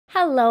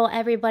Hello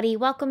everybody,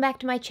 welcome back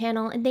to my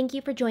channel and thank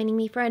you for joining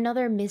me for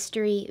another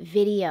mystery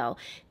video.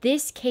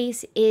 This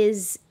case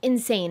is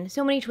insane.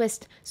 So many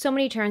twists, so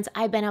many turns.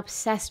 I've been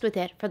obsessed with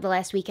it for the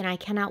last week and I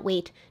cannot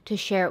wait to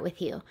share it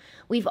with you.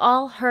 We've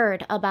all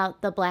heard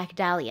about the Black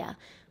Dahlia,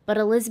 but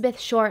Elizabeth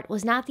Short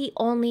was not the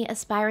only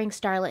aspiring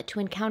starlet to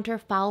encounter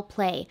foul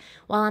play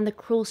while on the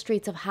cruel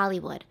streets of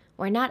Hollywood,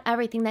 where not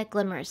everything that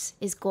glimmers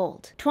is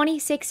gold.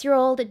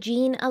 26-year-old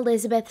Jean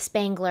Elizabeth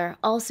Spangler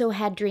also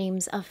had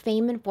dreams of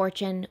fame and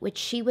fortune which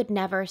she would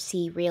never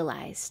see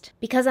realized.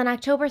 Because on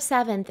October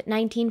 7th,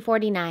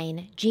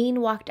 1949, Jean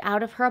walked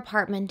out of her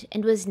apartment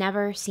and was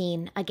never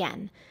seen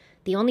again.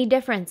 The only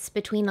difference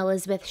between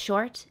Elizabeth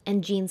Short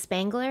and Jean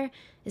Spangler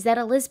is that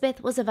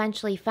Elizabeth was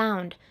eventually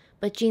found,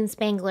 but Jean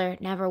Spangler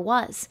never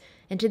was,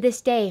 and to this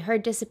day her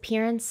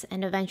disappearance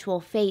and eventual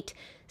fate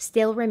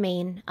still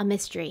remain a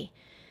mystery.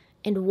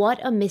 And what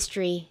a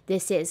mystery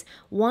this is,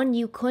 one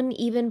you couldn't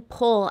even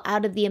pull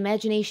out of the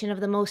imagination of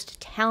the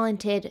most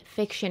talented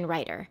fiction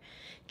writer.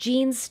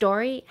 Jean's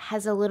story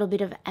has a little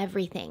bit of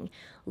everything: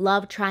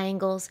 love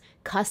triangles,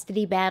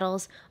 custody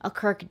battles, a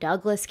Kirk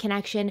Douglas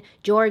connection,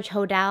 George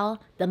Hodel,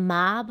 the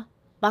mob.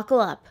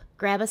 Buckle up,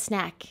 grab a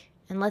snack,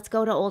 and let's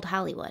go to old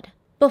Hollywood.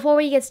 Before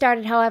we get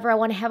started, however, I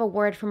want to have a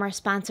word from our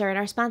sponsor, and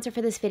our sponsor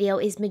for this video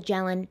is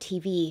Magellan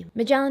TV.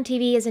 Magellan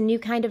TV is a new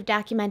kind of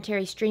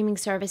documentary streaming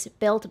service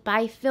built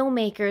by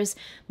filmmakers,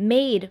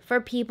 made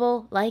for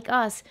people like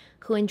us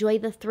who enjoy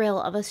the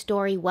thrill of a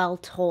story well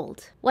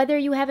told. Whether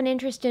you have an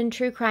interest in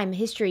true crime,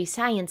 history,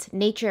 science,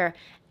 nature,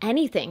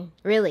 anything,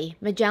 really,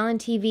 Magellan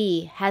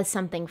TV has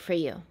something for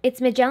you. It's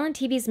Magellan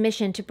TV's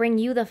mission to bring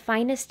you the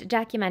finest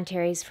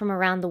documentaries from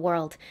around the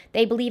world.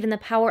 They believe in the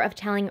power of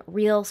telling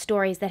real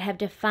stories that have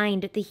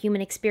defined the human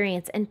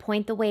experience and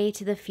point the way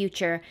to the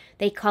future.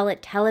 They call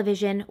it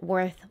television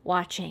worth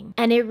watching.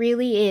 And it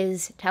really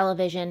is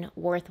television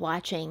worth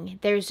watching.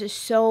 There's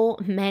so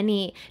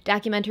many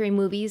documentary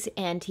movies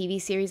and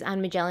TV series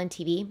on Magellan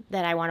TV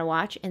that I want to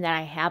watch and that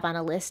I have on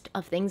a list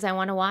of things I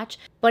want to watch,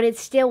 but it's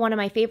still one of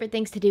my favorite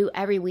things to do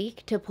every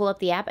week to pull up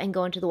the app and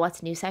go into the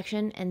What's New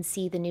section and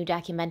see the new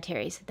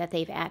documentaries that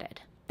they've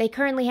added. They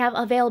currently have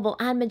available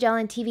on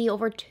Magellan TV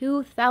over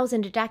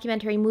 2,000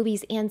 documentary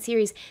movies and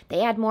series.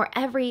 They add more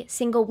every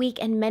single week,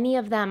 and many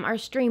of them are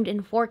streamed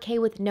in 4K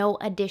with no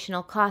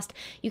additional cost.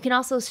 You can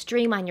also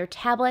stream on your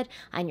tablet,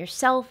 on your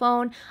cell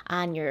phone,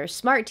 on your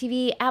smart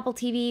TV, Apple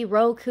TV,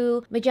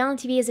 Roku. Magellan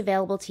TV is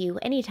available to you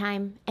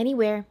anytime,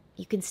 anywhere.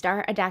 You can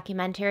start a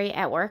documentary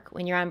at work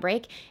when you're on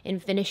break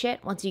and finish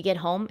it once you get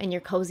home and you're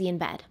cozy in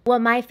bed.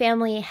 What my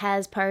family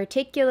has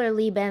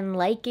particularly been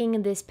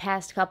liking this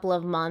past couple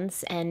of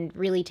months and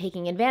really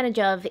taking advantage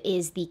of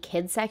is the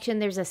kids section.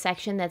 There's a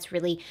section that's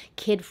really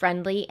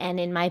kid-friendly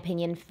and, in my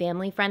opinion,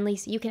 family-friendly,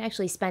 so you can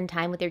actually spend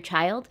time with your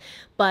child,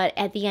 but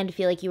at the end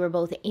feel like you were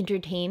both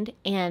entertained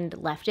and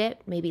left it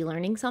maybe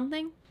learning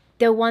something.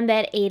 The one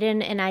that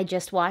Aiden and I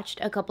just watched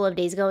a couple of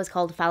days ago is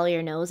called Follow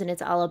Your Nose, and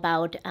it's all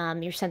about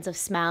your sense of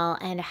smell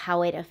and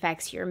how it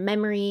affects your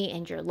memory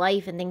and your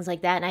life and things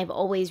like that. And I've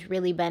always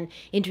really been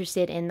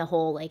interested in the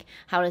whole, like,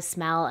 how does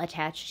smell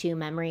attach to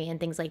memory and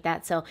things like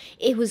that. So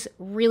it was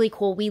really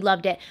cool. We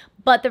loved it.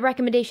 But the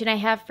recommendation I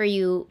have for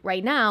you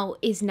right now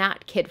is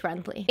not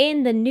kid-friendly.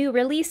 In the new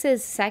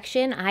releases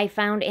section, I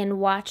found and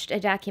watched a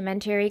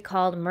documentary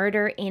called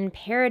Murder in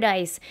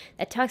Paradise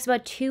that talks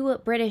about two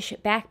British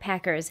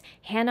backpackers,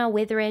 Hannah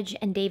Witheridge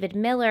and David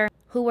Miller,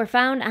 who were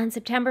found on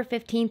September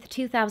 15th,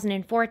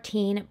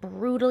 2014,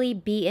 brutally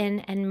beaten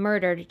and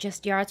murdered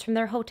just yards from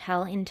their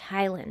hotel in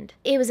Thailand.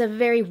 It was a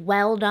very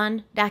well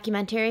done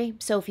documentary,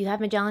 so if you have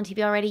Magellan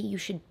TV already, you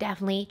should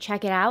definitely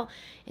check it out.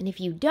 And if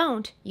you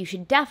don't, you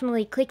should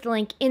definitely click the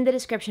link in the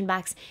description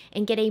box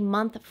and get a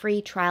month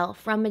free trial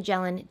from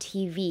Magellan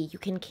TV. You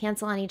can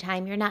cancel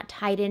anytime. You're not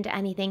tied into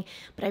anything,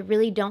 but I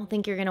really don't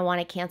think you're going to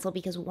want to cancel,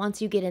 because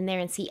once you get in there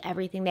and see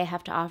everything they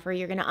have to offer,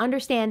 you're going to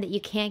understand that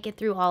you can't get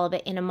through all of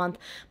it in a month.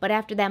 But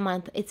after that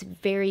month, it's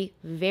very,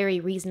 very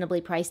reasonably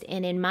priced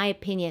and, in my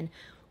opinion,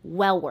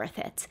 well worth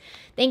it.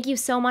 Thank you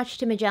so much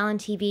to Magellan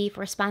TV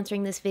for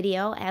sponsoring this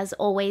video. As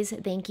always,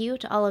 thank you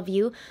to all of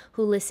you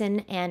who listen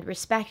and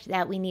respect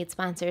that we need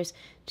sponsors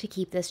to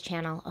keep this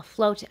channel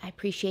afloat. I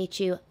appreciate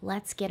you.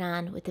 Let's get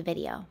on with the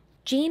video.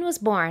 Jean was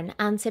born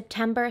on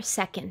September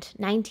 2nd,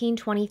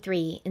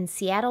 1923 in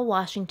Seattle,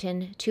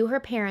 Washington, to her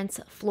parents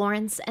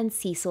Florence and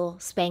Cecil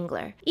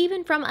Spangler.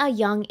 Even from a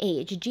young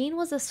age, Jean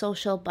was a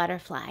social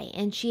butterfly,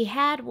 and she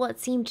had what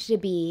seemed to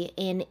be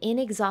an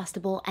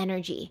inexhaustible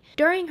energy.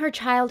 During her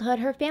childhood,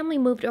 her family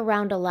moved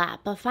around a lot,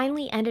 but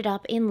finally ended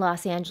up in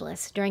Los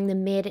Angeles during the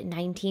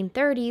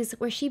mid-1930s,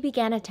 where she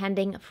began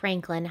attending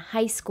Franklin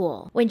High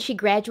School. When she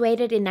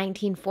graduated in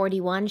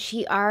 1941,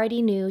 she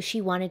already knew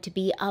she wanted to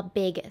be a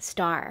big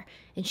star.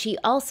 and she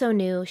also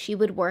knew she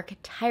would work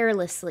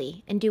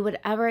tirelessly and do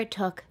whatever it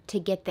took to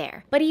get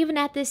there. But even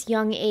at this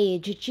young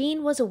age,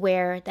 Jean was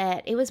aware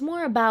that it was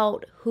more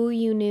about who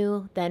you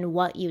knew than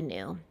what you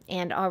knew.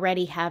 And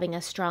already having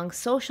a strong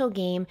social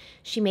game,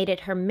 she made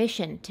it her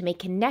mission to make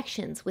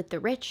connections with the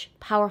rich,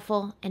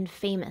 powerful, and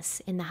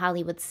famous in the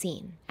Hollywood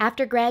scene.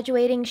 After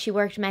graduating, she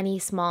worked many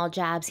small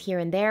jobs here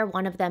and there,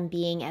 one of them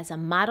being as a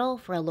model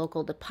for a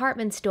local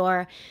department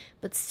store,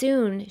 but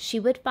soon she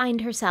would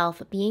find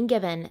herself being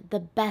given the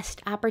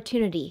best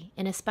opportunity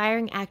an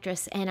aspiring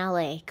actress in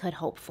LA could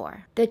hope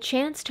for. The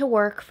chance to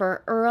work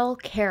for Earl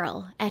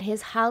Carroll at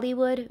his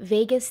Hollywood,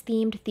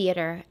 Vegas-themed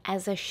theater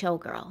as a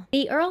showgirl.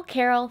 The Earl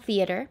Carroll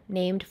Theater,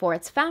 named for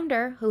its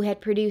founder, who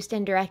had produced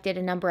and directed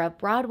a number of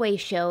Broadway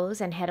shows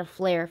and had a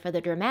flair for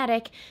the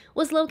dramatic,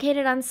 was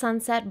located on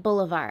Sunset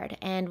Boulevard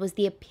and was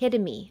the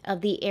epitome of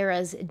the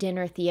era's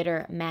dinner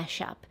theater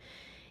mashup.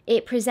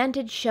 It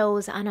presented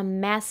shows on a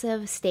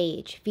massive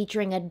stage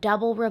featuring a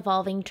double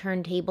revolving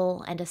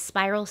turntable and a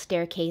spiral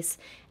staircase,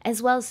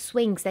 as well as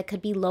swings that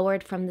could be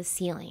lowered from the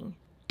ceiling.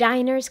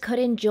 Diners could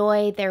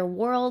enjoy their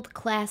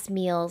world-class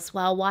meals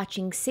while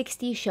watching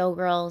 60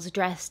 showgirls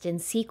dressed in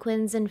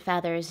sequins and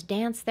feathers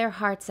dance their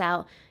hearts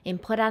out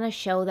and put on a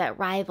show that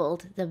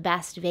rivaled the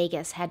best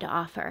Vegas had to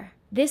offer.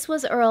 This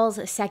was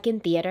Earl's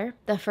second theater,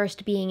 the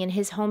first being in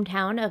his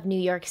hometown of New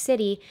York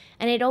City,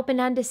 and it opened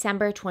on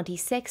December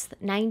 26,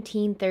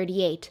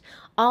 1938,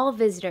 all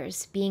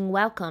visitors being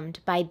welcomed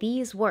by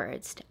these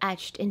words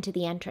etched into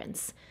the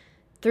entrance.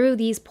 "Through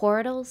these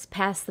portals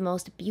pass the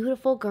most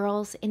beautiful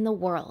girls in the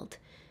world."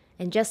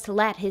 And just to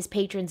let his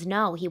patrons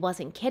know he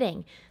wasn't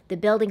kidding, the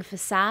building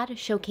facade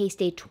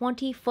showcased a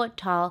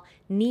 20-foot-tall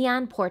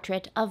neon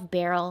portrait of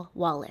Beryl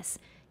Wallace,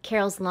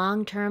 Carroll's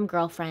long-term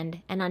girlfriend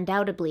and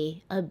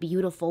undoubtedly a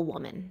beautiful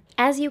woman.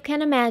 As you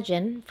can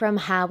imagine from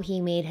how he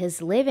made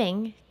his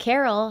living,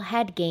 Carroll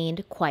had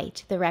gained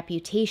quite the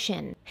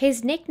reputation.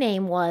 His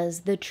nickname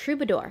was the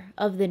Troubadour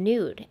of the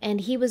Nude, and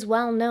he was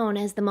well known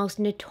as the most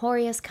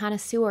notorious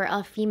connoisseur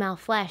of female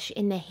flesh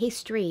in the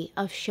history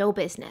of show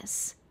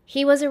business.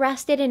 He was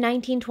arrested in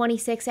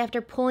 1926 after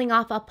pulling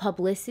off a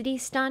publicity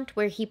stunt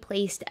where he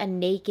placed a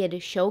naked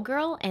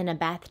showgirl in a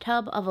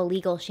bathtub of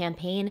illegal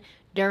champagne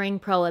during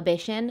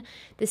Prohibition.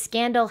 The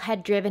scandal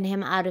had driven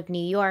him out of New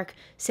York,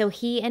 so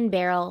he and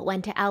Beryl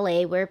went to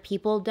LA where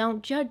people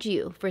don't judge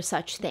you for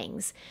such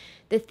things.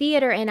 The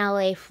theater in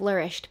LA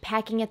flourished,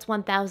 packing its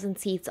 1,000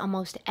 seats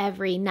almost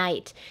every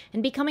night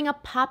and becoming a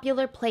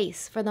popular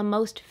place for the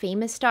most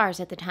famous stars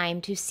at the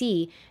time to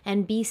see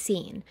and be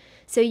seen.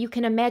 So you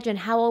can imagine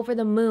how over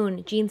the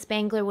moon Jean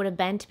Spangler would have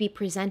been to be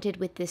presented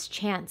with this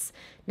chance.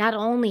 Not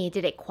only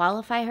did it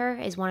qualify her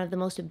as one of the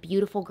most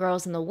beautiful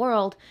girls in the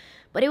world,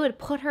 but it would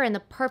put her in the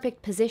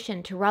perfect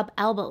position to rub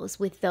elbows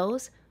with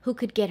those who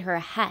could get her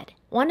ahead.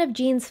 One of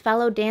Jean's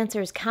fellow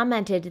dancers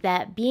commented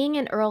that being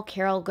an Earl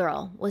Carroll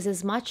girl was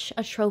as much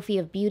a trophy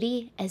of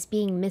beauty as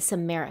being Miss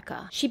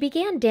America. She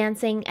began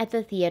dancing at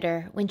the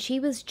theater when she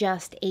was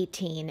just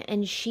 18,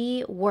 and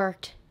she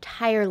worked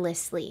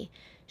tirelessly.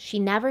 She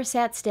never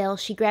sat still.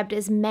 She grabbed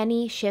as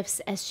many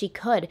shifts as she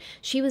could.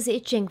 She was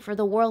itching for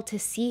the world to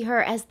see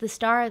her as the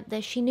star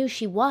that she knew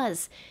she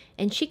was,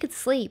 and she could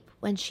sleep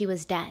when she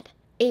was dead.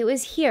 It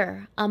was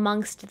here,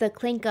 amongst the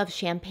clink of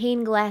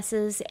champagne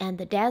glasses and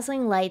the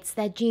dazzling lights,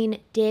 that Jean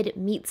did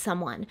meet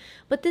someone.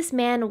 But this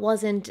man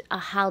wasn't a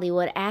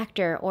Hollywood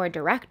actor or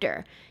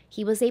director.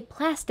 He was a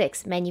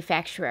plastics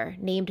manufacturer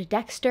named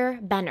Dexter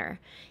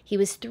Benner. He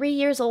was 3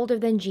 years older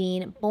than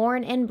Jean,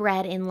 born and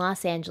bred in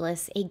Los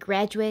Angeles, a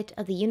graduate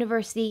of the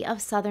University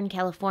of Southern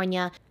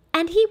California,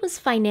 and he was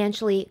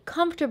financially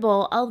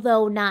comfortable,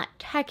 although not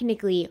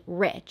technically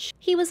rich.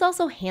 He was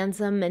also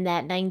handsome in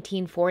that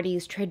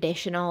 1940s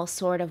traditional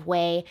sort of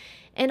way,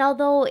 and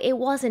although it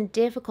wasn't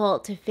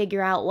difficult to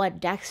figure out what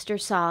Dexter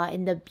saw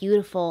in the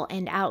beautiful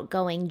and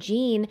outgoing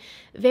Jean,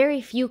 very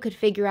few could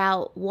figure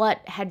out what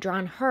had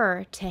drawn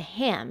her to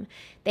him.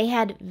 They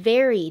had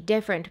very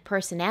different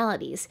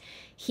personalities.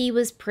 He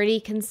was pretty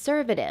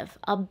conservative,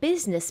 a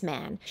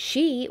businessman.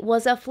 She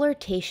was a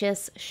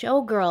flirtatious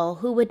showgirl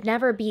who would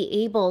never be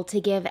able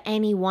to give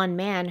any one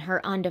man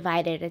her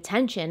undivided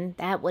attention.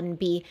 That wouldn't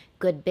be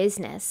good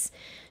business.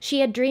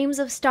 She had dreams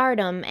of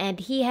stardom, and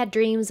he had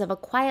dreams of a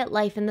quiet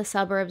life in the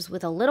suburbs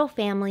with a little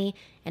family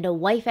and a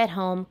wife at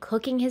home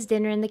cooking his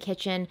dinner in the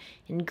kitchen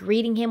and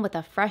greeting him with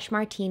a fresh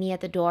martini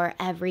at the door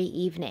every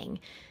evening.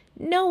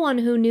 No one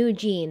who knew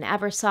Jean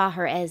ever saw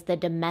her as the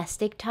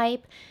domestic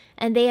type,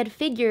 and they had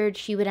figured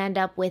she would end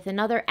up with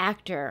another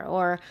actor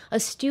or a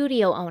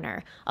studio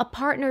owner, a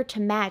partner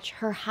to match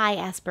her high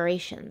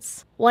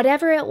aspirations.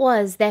 Whatever it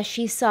was that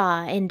she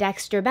saw in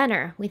Dexter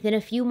Benner, within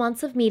a few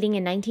months of meeting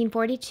in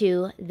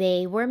 1942,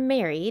 they were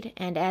married,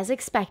 and as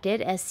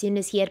expected, as soon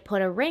as he had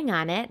put a ring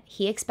on it,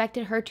 he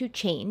expected her to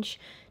change,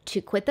 to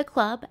quit the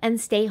club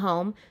and stay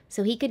home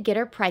so he could get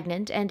her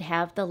pregnant and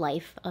have the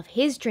life of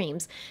his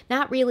dreams,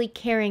 not really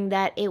caring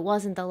that it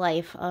wasn't the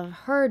life of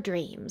her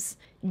dreams.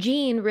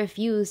 Jean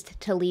refused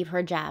to leave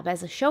her job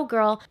as a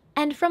showgirl,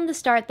 and from the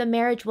start the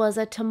marriage was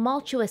a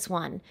tumultuous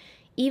one.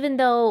 Even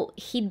though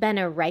he'd been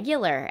a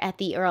regular at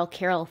the Earl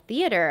Carroll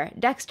Theater,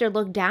 Dexter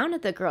looked down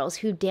at the girls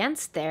who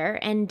danced there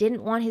and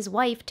didn't want his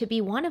wife to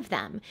be one of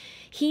them.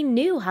 He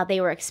knew how they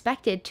were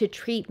expected to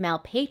treat male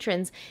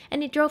patrons,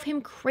 and it drove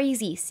him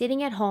crazy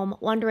sitting at home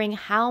wondering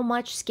how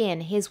much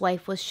skin his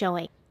wife was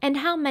showing and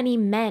how many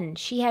men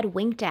she had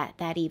winked at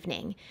that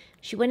evening.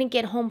 She wouldn't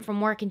get home from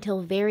work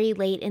until very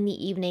late in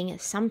the evening,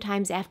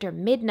 sometimes after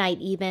midnight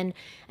even,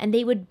 and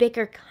they would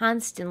bicker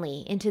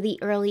constantly into the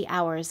early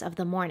hours of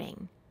the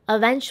morning.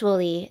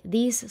 Eventually,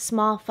 these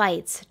small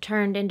fights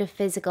turned into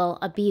physical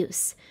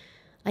abuse.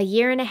 A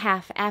year and a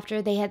half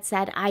after they had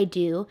said "I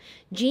do,"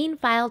 Jean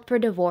filed for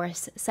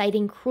divorce,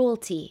 citing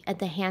cruelty at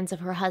the hands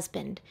of her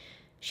husband.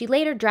 She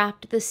later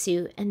dropped the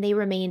suit and they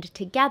remained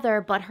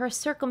together, but her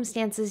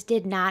circumstances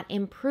did not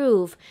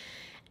improve.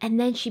 And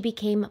then she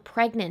became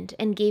pregnant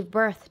and gave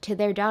birth to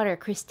their daughter,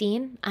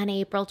 Christine, on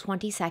April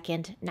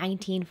 22nd,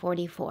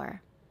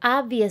 1944.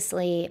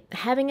 Obviously,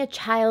 having a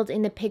child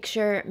in the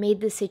picture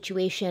made the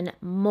situation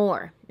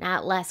more,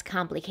 not less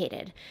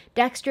complicated.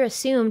 Dexter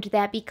assumed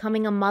that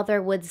becoming a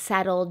mother would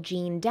settle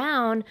Jean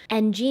down,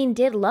 and Jean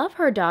did love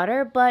her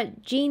daughter,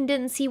 but Jean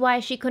didn't see why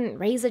she couldn't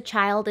raise a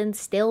child and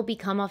still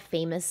become a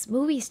famous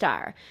movie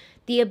star.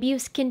 The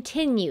abuse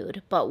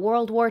continued, but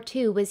World War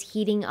II was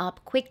heating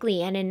up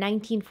quickly, and in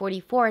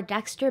 1944,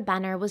 Dexter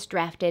Benner was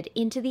drafted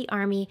into the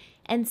Army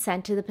and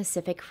sent to the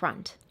Pacific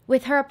Front.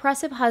 With her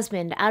oppressive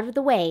husband out of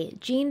the way,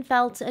 Jean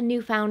felt a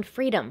newfound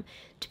freedom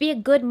to be a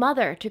good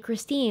mother to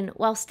Christine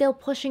while still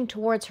pushing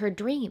towards her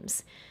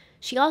dreams.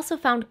 She also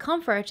found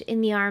comfort in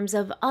the arms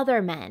of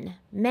other men,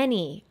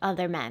 many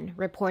other men,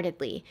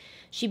 reportedly.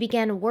 She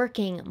began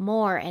working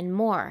more and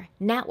more,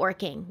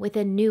 networking with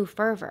a new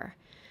fervor.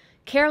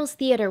 Carroll's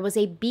Theater was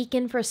a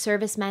beacon for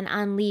servicemen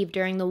on leave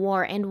during the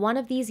war, and one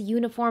of these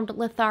uniformed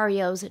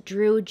Lotharios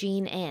drew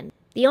Jean in.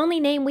 The only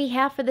name we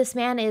have for this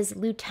man is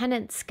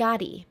Lieutenant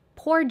Scotty.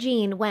 Poor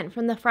Jean went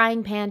from the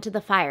frying pan to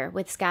the fire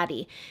with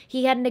Scotty.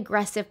 He had an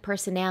aggressive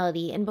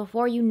personality, and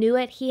before you knew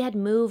it, he had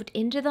moved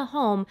into the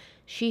home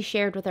she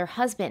shared with her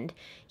husband.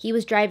 He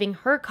was driving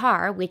her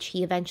car, which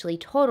he eventually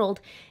totaled,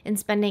 and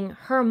spending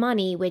her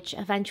money, which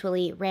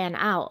eventually ran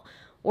out.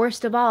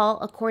 Worst of all,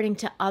 according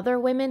to other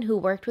women who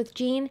worked with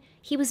Jean,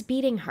 he was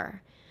beating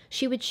her.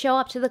 She would show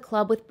up to the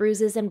club with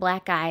bruises and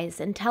black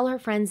eyes and tell her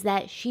friends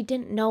that she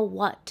didn't know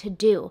what to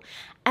do.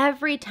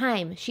 Every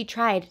time she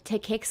tried to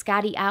kick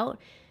Scotty out,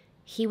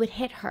 he would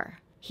hit her.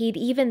 He'd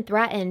even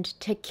threatened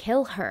to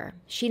kill her.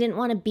 She didn't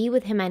want to be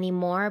with him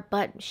anymore,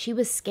 but she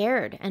was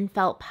scared and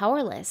felt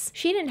powerless.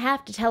 She didn't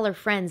have to tell her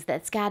friends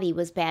that Scotty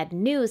was bad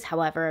news,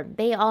 however.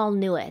 They all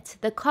knew it.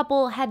 The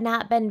couple had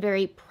not been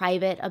very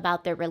private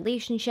about their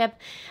relationship,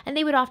 and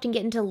they would often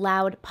get into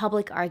loud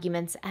public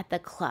arguments at the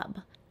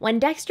club. When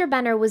Dexter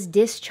Benner was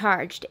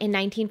discharged in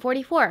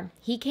 1944,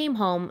 he came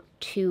home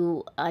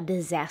to a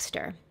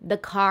disaster. The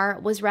car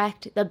was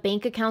wrecked, the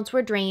bank accounts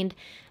were drained,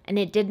 and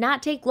it did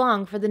not take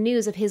long for the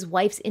news of his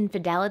wife's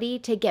infidelity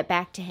to get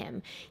back to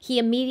him. He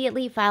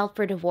immediately filed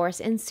for divorce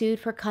and sued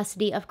for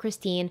custody of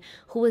Christine,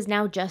 who was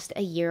now just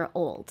a year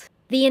old.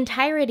 The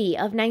entirety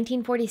of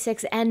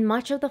 1946 and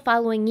much of the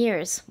following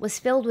years was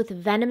filled with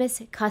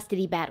venomous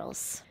custody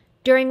battles,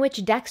 during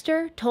which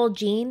Dexter told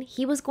Jean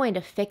he was going to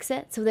fix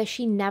it so that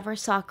she never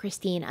saw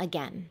Christine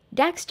again.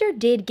 Dexter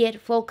did get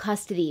full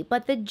custody,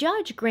 but the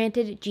judge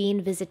granted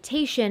Jean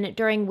visitation,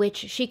 during which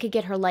she could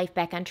get her life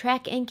back on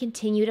track and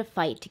continue to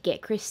fight to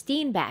get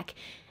Christine back.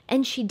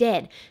 And she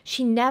did.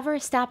 She never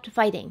stopped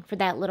fighting for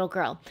that little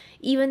girl,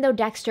 even though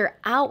Dexter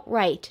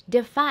outright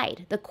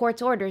defied the court's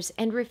orders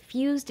and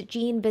refused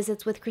Jean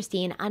visits with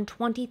Christine on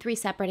 23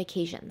 separate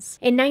occasions.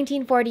 In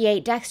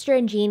 1948, Dexter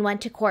and Jean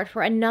went to court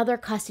for another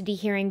custody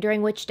hearing,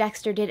 during which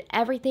Dexter did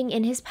everything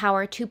in his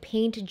power to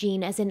paint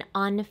Jean as an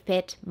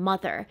unfit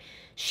mother.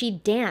 She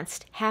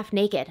danced half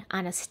naked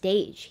on a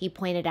stage, he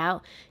pointed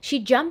out. She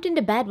jumped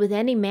into bed with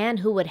any man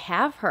who would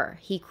have her,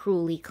 he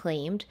cruelly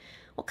claimed.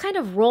 What kind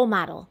of role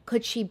model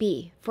could she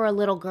be for a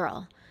little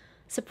girl?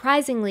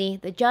 Surprisingly,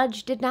 the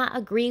judge did not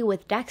agree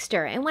with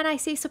Dexter, and when I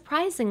say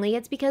surprisingly,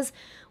 it's because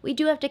we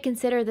do have to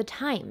consider the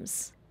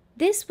times.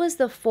 This was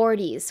the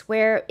 40s,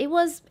 where it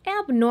was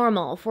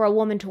abnormal for a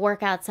woman to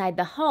work outside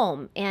the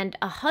home, and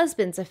a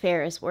husband's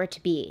affairs were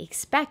to be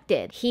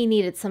expected. He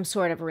needed some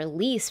sort of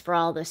release for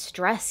all the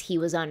stress he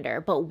was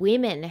under, but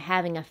women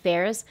having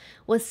affairs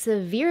was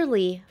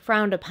severely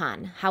frowned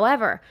upon.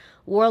 However,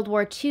 World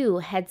War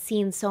II had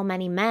seen so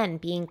many men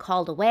being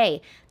called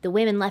away. The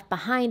women left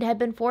behind had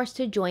been forced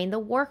to join the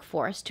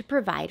workforce to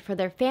provide for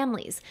their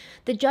families.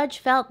 The judge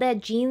felt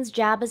that Jean's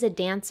job as a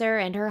dancer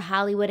and her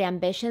Hollywood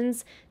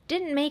ambitions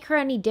didn't make her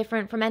any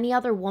different from any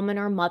other woman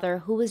or mother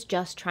who was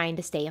just trying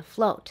to stay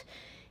afloat.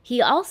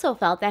 He also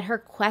felt that her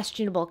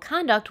questionable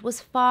conduct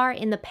was far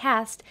in the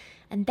past,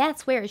 and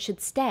that's where it should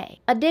stay.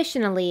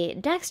 Additionally,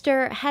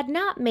 Dexter had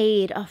not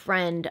made a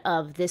friend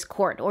of this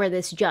court or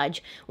this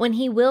judge when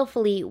he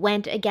willfully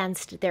went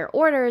against their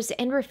orders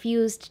and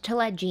refused to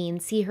let Jean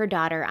see her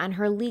daughter on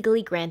her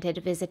legally granted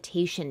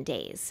visitation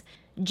days.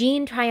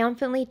 Jean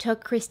triumphantly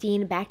took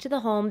Christine back to the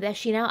home that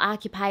she now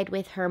occupied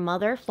with her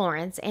mother,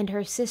 Florence, and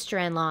her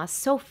sister-in-law,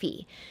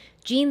 Sophie.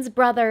 Jean's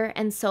brother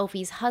and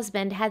Sophie's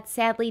husband had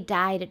sadly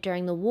died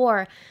during the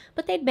war,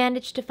 but they'd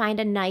managed to find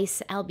a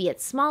nice, albeit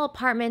small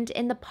apartment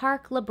in the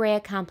Park La Brea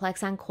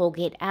complex on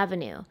Colgate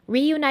Avenue.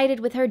 Reunited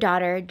with her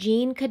daughter,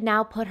 Jean could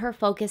now put her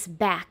focus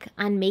back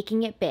on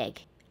making it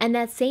big. And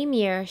that same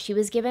year, she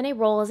was given a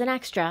role as an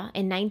extra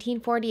in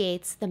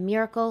 1948's The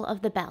Miracle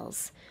of the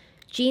Bells.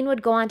 Jean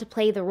would go on to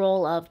play the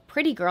role of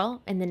Pretty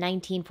Girl in the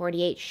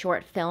 1948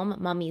 short film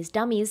Mummy's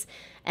Dummies,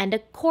 and a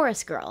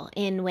chorus girl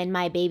in When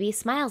My Baby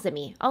Smiles at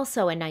Me,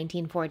 also in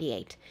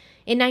 1948.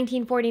 In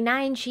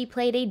 1949, she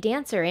played a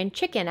dancer in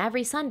Chicken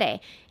Every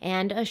Sunday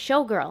and a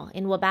showgirl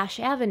in Wabash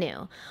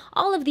Avenue.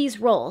 All of these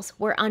roles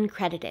were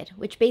uncredited,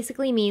 which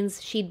basically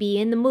means she'd be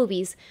in the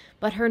movies,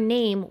 but her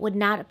name would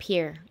not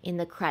appear in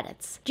the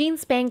credits. Jean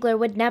Spangler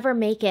would never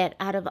make it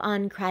out of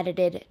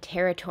uncredited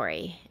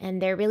territory,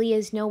 and there really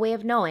is no way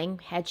of knowing,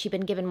 had she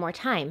been given more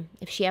time,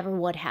 if she ever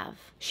would have.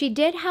 She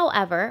did,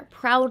 however,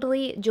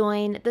 proudly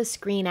join the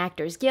Screen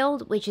Actors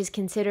Guild, which is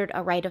considered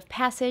a rite of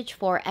passage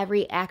for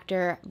every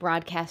actor,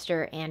 broadcaster,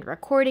 and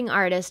recording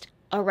artist,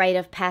 a rite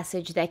of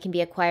passage that can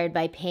be acquired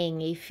by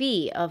paying a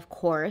fee, of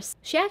course.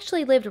 She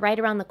actually lived right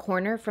around the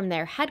corner from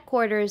their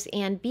headquarters,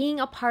 and being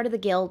a part of the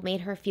guild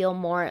made her feel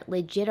more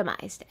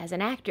legitimized as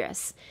an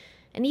actress.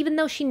 And even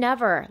though she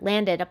never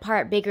landed a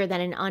part bigger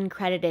than an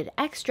uncredited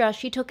extra,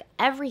 she took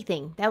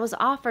everything that was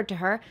offered to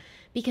her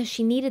because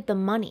she needed the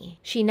money.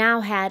 She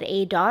now had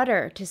a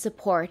daughter to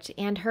support,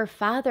 and her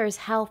father's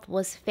health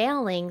was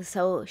failing,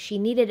 so she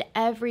needed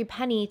every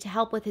penny to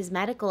help with his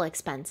medical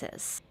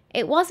expenses.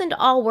 It wasn't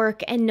all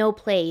work and no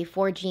play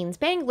for Jean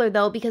Spangler,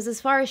 though, because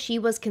as far as she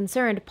was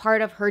concerned,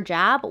 part of her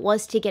job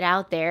was to get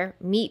out there,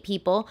 meet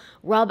people,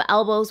 rub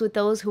elbows with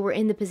those who were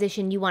in the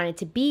position you wanted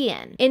to be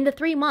in. In the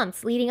 3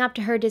 months leading up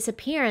to her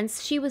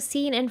disappearance, she was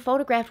seen and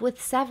photographed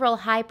with several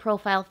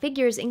high-profile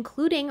figures,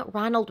 including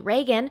Ronald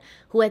Reagan,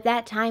 who at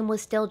that time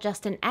was still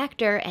just an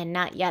actor and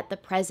not yet the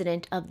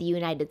President of the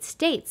United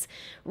States.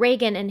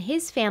 Reagan and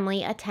his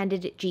family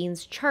attended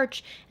Jean's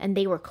church, and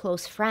they were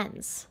close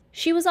friends.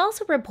 She was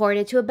also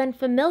reported to have been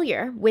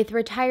familiar with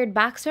retired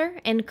boxer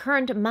and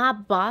current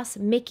mob boss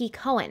Mickey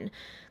Cohen.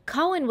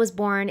 Cohen was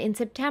born in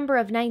September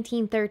of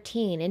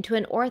 1913 into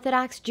an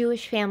Orthodox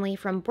Jewish family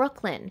from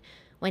Brooklyn.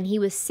 When he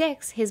was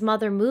 6, his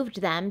mother moved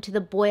them to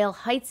the Boyle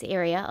Heights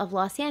area of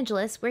Los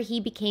Angeles, where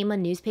he became a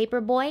newspaper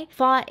boy,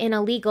 fought in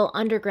illegal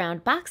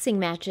underground boxing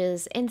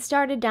matches, and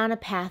started down a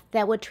path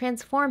that would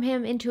transform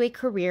him into a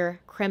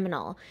career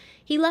criminal.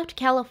 He left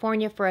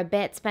California for a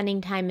bit,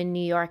 spending time in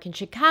New York and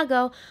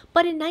Chicago,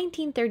 but in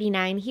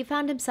 1939 he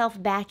found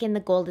himself back in the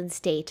Golden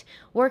State,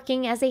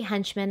 working as a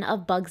henchman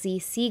of Bugsy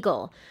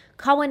Siegel.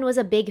 Cohen was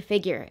a big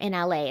figure in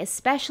LA,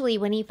 especially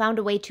when he found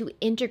a way to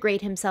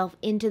integrate himself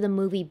into the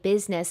movie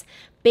business,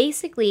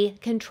 basically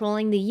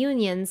controlling the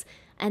unions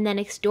and then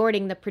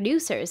extorting the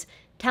producers,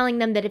 telling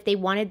them that if they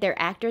wanted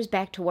their actors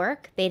back to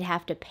work, they'd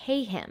have to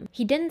pay him.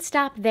 He didn't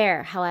stop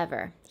there,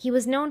 however. He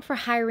was known for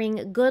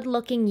hiring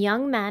good-looking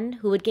young men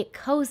who would get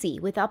cozy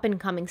with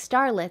up-and-coming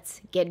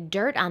starlets, get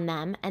dirt on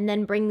them, and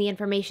then bring the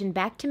information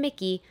back to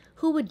Mickey,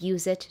 who would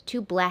use it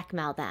to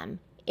blackmail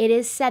them. It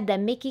is said that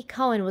Mickey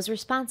Cohen was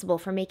responsible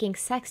for making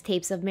sex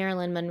tapes of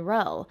Marilyn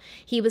Monroe.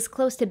 He was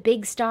close to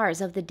big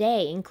stars of the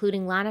day,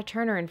 including Lana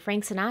Turner and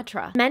Frank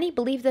Sinatra. Many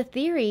believe the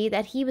theory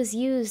that he was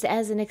used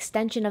as an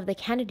extension of the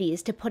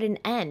Kennedys to put an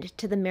end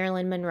to the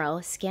Marilyn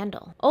Monroe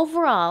scandal.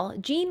 Overall,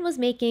 Jean was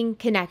making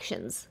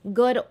connections,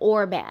 good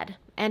or bad,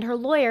 and her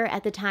lawyer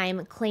at the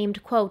time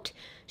claimed, quote,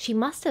 "She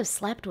must have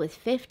slept with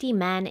 50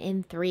 men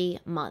in 3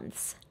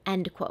 months,"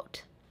 end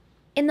quote.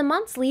 In the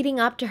months leading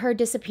up to her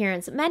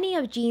disappearance, many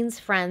of Jean's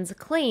friends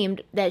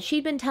claimed that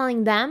she'd been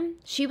telling them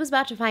she was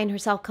about to find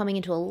herself coming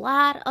into a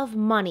lot of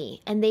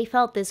money, and they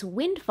felt this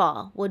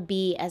windfall would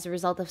be as a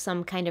result of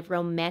some kind of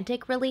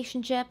romantic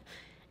relationship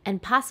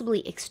and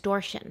possibly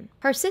extortion.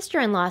 Her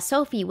sister-in-law,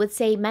 Sophie, would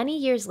say many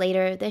years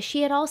later that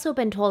she had also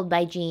been told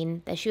by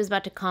Jean that she was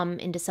about to come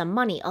into some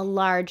money, a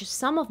large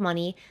sum of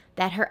money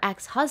that her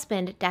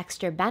ex-husband,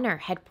 Dexter Benner,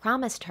 had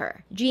promised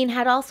her. Jean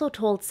had also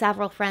told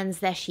several friends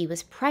that she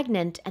was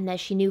pregnant and that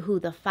she knew who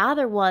the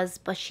father was,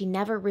 but she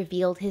never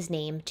revealed his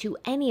name to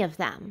any of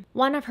them.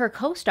 One of her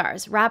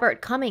co-stars,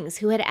 Robert Cummings,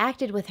 who had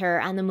acted with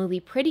her on the movie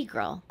Pretty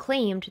Girl,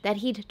 claimed that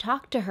he'd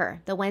talked to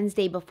her the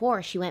Wednesday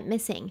before she went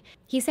missing.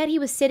 He said he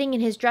was sitting in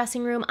his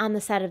dressing room on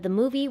the set of the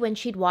movie when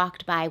she'd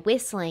walked by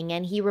whistling,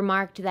 and he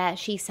remarked that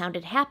she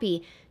sounded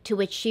happy, to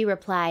which she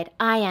replied,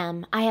 "I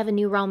am. I have a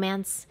new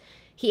romance."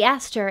 He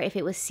asked her if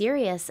it was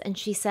serious, and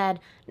she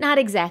said, "Not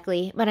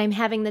exactly, but I'm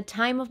having the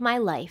time of my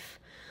life."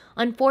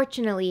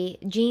 Unfortunately,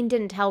 Jean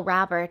didn't tell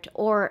Robert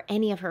or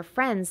any of her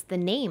friends the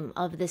name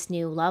of this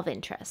new love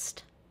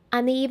interest.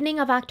 On the evening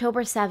of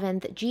October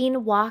 7th,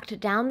 Jean walked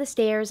down the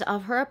stairs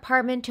of her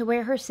apartment to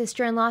where her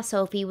sister-in-law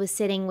Sophie was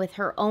sitting with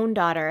her own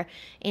daughter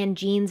and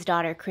Jean's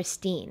daughter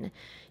Christine.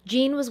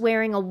 Jean was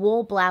wearing a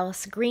wool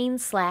blouse, green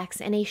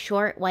slacks, and a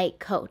short white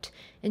coat,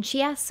 and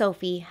she asked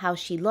Sophie how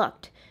she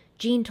looked.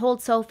 Jean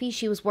told Sophie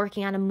she was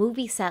working on a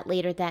movie set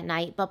later that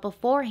night, but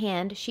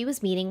beforehand, she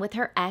was meeting with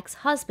her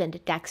ex-husband,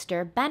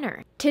 Dexter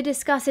Benner, to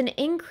discuss an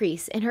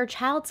increase in her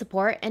child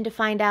support and to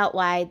find out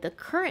why the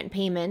current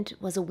payment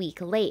was a week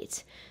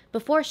late.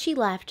 Before she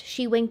left,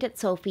 she winked at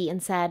Sophie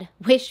and said,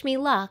 "Wish me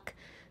luck."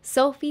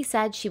 Sophie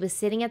said she was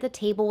sitting at the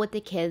table with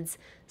the kids,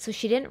 so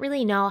she didn't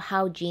really know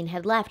how Jean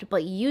had left,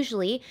 but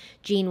usually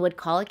Jean would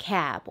call a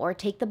cab or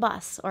take the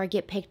bus or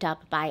get picked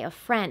up by a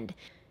friend.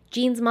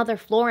 Jean's mother,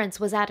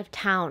 Florence, was out of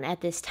town at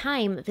this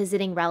time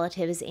visiting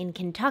relatives in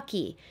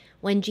Kentucky.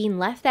 When Jean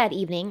left that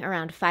evening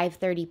around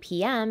 5:30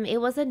 p.m., it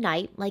was a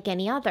night like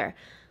any other.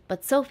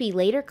 But Sophie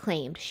later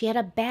claimed she had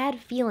a bad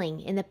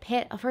feeling in the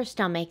pit of her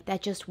stomach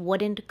that just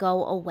wouldn't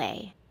go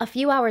away. A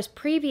few hours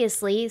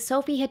previously,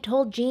 Sophie had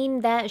told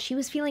Jean that she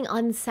was feeling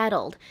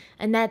unsettled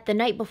and that the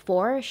night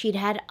before she'd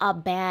had a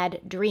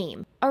bad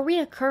dream. A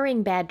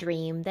reoccurring bad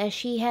dream that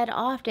she had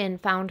often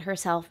found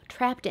herself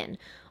trapped in,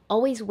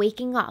 always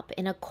waking up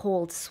in a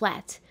cold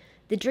sweat.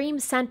 The dream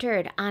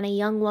centered on a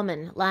young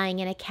woman lying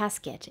in a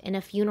casket in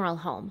a funeral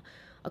home.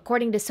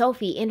 According to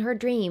Sophie, in her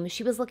dream,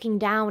 she was looking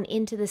down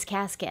into this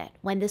casket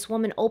when this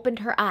woman opened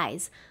her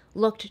eyes,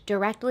 looked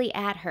directly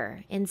at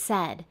her, and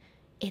said,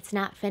 "It's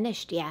not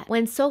finished yet."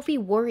 When Sophie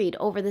worried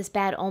over this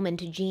bad omen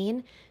to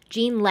Jean,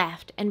 Jean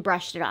laughed and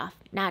brushed it off,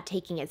 not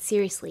taking it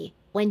seriously.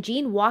 When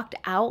Jean walked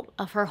out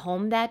of her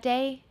home that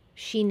day,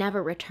 she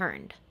never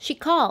returned. She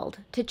called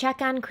to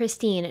check on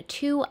Christine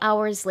 2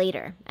 hours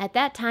later, at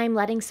that time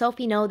letting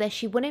Sophie know that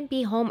she wouldn't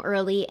be home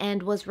early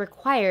and was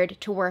required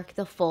to work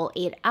the full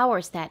 8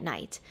 hours that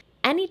night.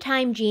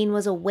 Anytime Jean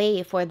was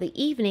away for the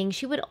evening,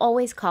 she would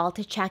always call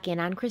to check in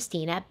on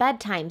Christine at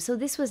bedtime, so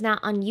this was not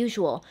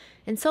unusual,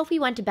 and Sophie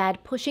went to bed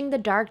pushing the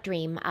dark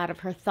dream out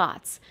of her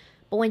thoughts.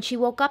 But when she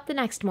woke up the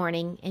next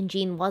morning and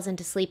Jean wasn't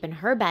asleep in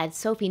her bed,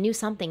 Sophie knew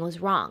something was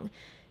wrong.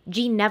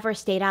 Jean never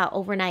stayed out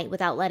overnight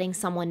without letting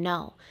someone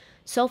know.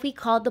 Sophie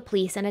called the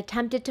police and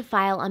attempted to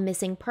file a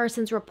missing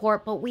persons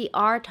report, but we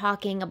are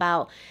talking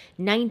about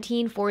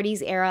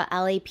 1940s era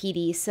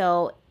LAPD,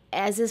 so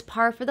as is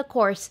par for the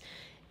course,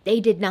 they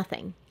did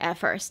nothing at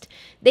first.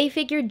 They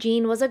figured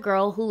Jean was a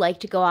girl who liked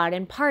to go out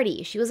and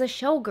party. She was a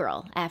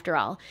showgirl, after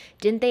all.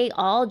 Didn't they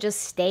all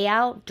just stay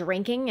out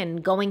drinking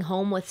and going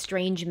home with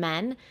strange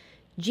men?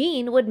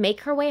 Jean would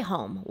make her way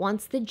home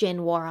once the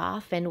gin wore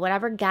off and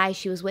whatever guy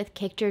she was with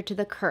kicked her to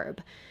the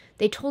curb.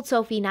 They told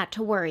Sophie not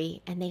to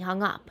worry, and they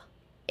hung up.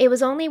 It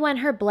was only when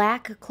her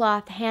black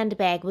cloth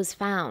handbag was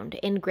found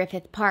in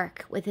Griffith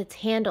Park with its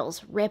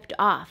handles ripped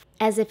off,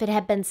 as if it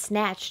had been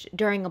snatched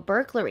during a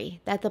burglary,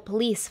 that the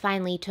police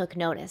finally took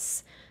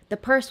notice. The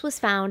purse was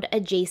found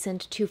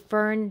adjacent to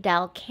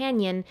Ferndale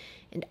Canyon,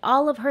 and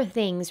all of her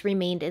things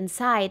remained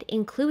inside,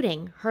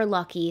 including her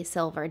lucky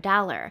silver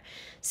dollar.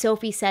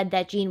 Sophie said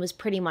that Jean was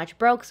pretty much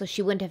broke, so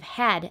she wouldn't have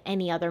had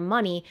any other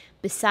money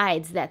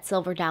besides that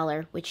silver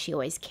dollar, which she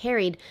always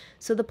carried,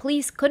 so the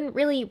police couldn't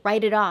really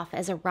write it off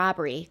as a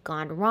robbery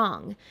gone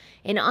wrong.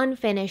 An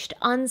unfinished,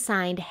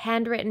 unsigned,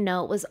 handwritten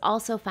note was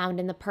also found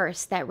in the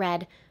purse that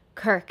read,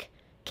 "Kirk,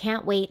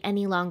 can't wait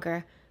any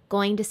longer.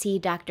 Going to see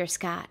Dr.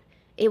 Scott.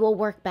 It will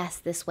work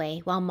best this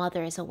way while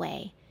Mother is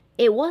away."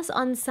 It was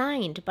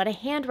unsigned, but a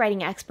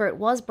handwriting expert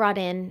was brought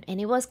in,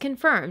 and it was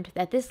confirmed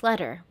that this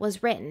letter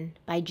was written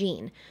by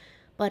Jean.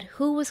 But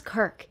who was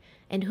Kirk,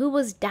 and who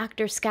was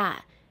Dr.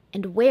 Scott,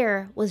 and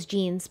where was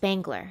Jean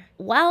Spangler?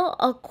 Well,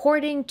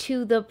 according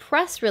to the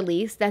press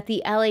release that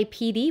the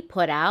LAPD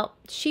put out,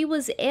 she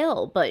was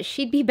ill, but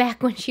she'd be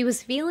back when she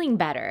was feeling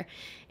better.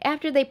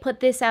 After they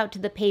put this out to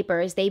the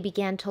papers, they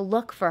began to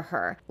look for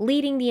her.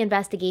 Leading the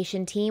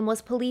investigation team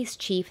was Police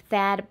Chief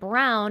Thad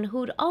Brown,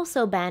 who'd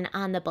also been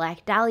on the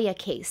Black Dahlia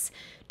case.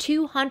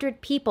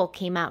 200 people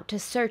came out to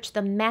search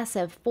the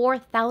massive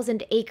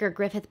 4,000-acre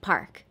Griffith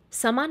Park.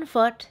 Some on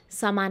foot,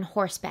 some on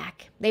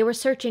horseback. They were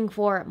searching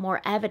for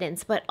more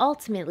evidence, but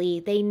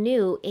ultimately they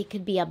knew it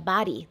could be a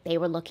body they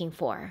were looking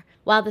for.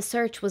 While the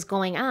search was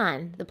going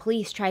on, the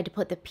police tried to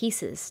put the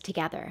pieces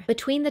together.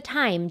 Between the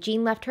time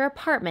Jean left her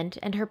apartment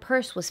and her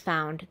purse was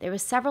found, there were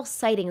several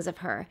sightings of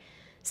her.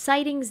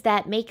 Sightings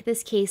that make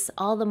this case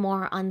all the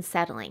more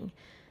unsettling.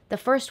 The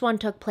first one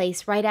took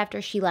place right after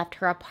she left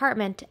her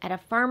apartment at a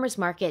farmer's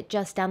market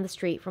just down the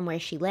street from where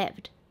she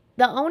lived.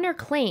 The owner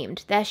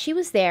claimed that she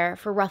was there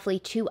for roughly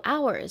 2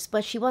 hours,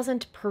 but she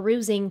wasn't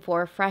perusing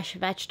for fresh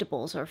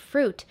vegetables or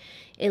fruit.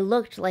 It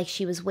looked like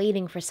she was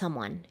waiting for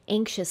someone,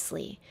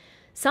 anxiously.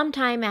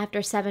 Sometime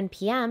after 7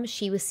 p.m.,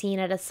 she was seen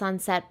at a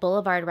Sunset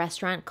Boulevard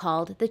restaurant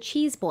called The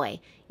Cheese Boy,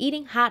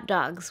 eating hot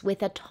dogs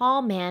with a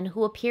tall man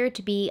who appeared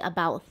to be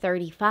about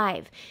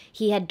 35.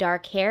 He had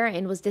dark hair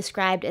and was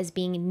described as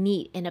being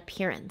neat in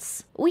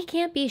appearance. We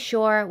can't be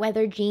sure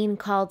whether Jean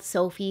called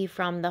Sophie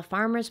from the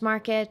farmer's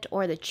market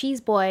or the Cheese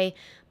Boy,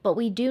 but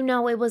we do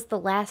know it was the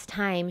last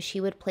time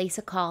she would place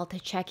a call to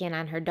check in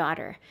on her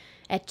daughter.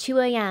 At 2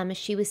 a.m.,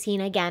 she was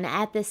seen again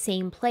at the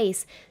same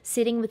place,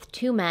 sitting with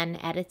 2 men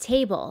at a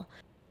table.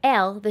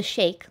 Al, the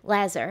sheikh,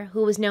 Lazar,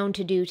 who was known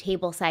to do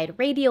tableside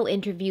radio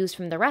interviews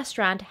from the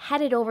restaurant,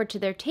 headed over to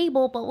their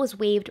table but was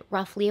waved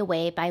roughly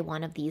away by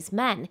one of these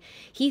men.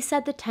 He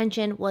said the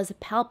tension was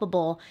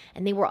palpable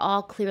and they were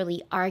all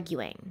clearly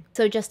arguing.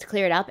 So just to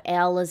clear it up,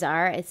 Al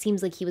Lazar, it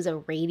seems like he was a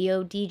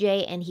radio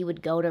DJ and he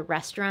would go to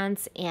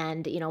restaurants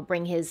and,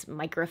 bring his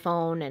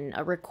microphone and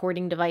a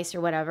recording device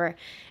or whatever,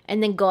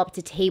 and then go up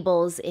to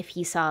tables if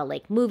he saw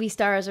like movie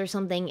stars or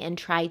something and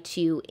try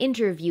to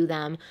interview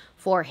them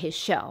for his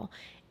show.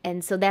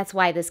 And so that's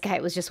why this guy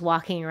was just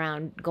walking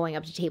around, going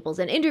up to tables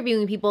and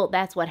interviewing people.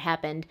 That's what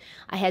happened.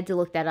 I had to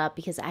look that up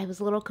because I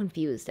was a little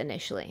confused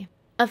initially.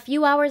 A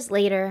few hours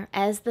later,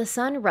 as the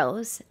sun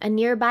rose, a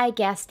nearby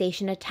gas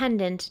station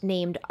attendant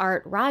named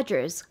Art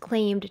Rogers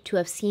claimed to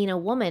have seen a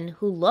woman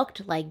who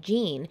looked like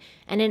Jean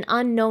and an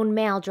unknown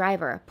male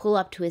driver pull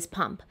up to his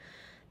pump.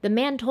 The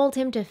man told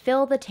him to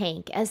fill the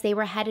tank as they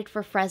were headed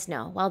for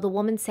Fresno, while the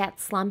woman sat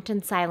slumped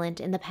and silent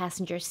in the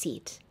passenger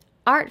seat.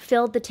 Art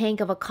filled the tank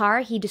of a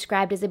car he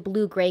described as a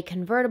blue-gray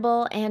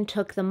convertible and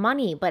took the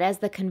money, but as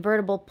the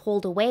convertible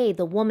pulled away,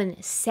 the woman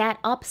sat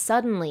up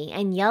suddenly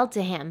and yelled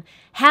to him,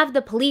 "Have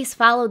the police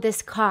follow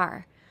this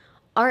car."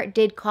 Art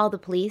did call the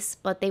police,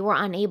 but they were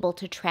unable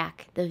to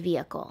track the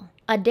vehicle.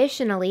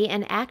 Additionally,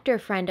 an actor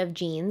friend of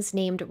Jean's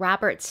named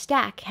Robert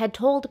Stack had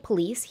told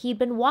police he'd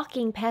been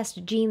walking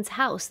past Jean's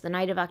house the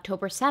night of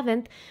October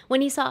 7th when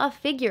he saw a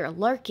figure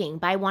lurking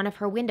by one of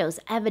her windows,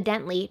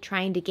 evidently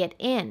trying to get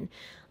in.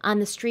 On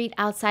the street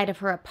outside of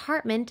her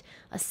apartment,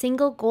 a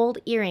single gold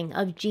earring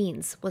of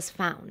Jean's was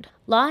found.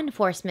 Law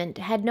enforcement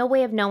had no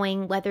way of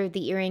knowing whether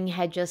the earring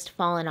had just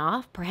fallen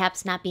off,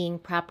 perhaps not being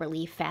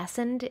properly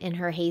fastened in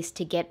her haste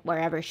to get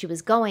wherever she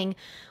was going,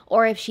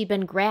 or if she'd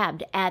been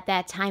grabbed at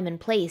that time and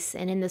place,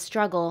 and in the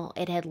struggle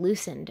it had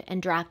loosened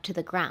and dropped to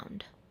the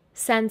ground.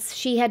 Since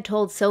she had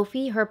told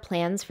Sophie her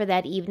plans for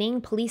that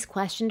evening, police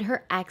questioned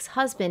her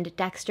ex-husband,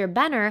 Dexter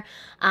Benner,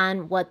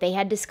 on what they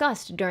had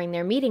discussed during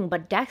their meeting,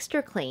 but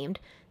Dexter claimed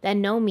that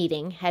no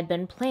meeting had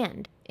been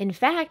planned. In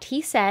fact,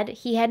 he said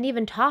he hadn't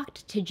even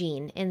talked to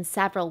Jean in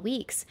several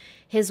weeks.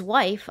 His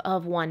wife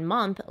of 1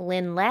 month,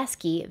 Lynn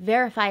Lasky,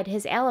 verified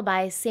his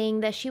alibi,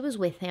 saying that she was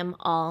with him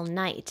all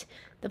night.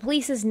 The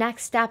police's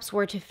next steps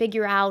were to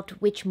figure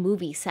out which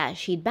movie set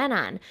she'd been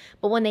on,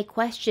 but when they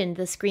questioned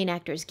the Screen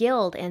Actors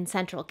Guild and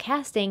Central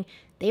Casting,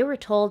 they were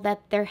told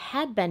that there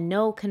had been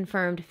no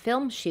confirmed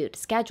film shoot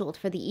scheduled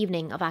for the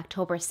evening of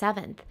October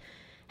 7th.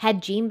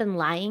 Had Jean been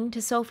lying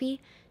to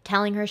Sophie,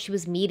 telling her she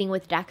was meeting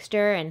with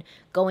Dexter and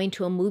going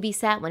to a movie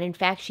set when in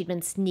fact she'd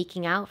been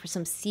sneaking out for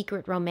some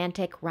secret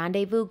romantic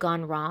rendezvous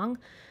gone wrong?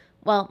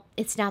 Well,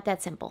 it's not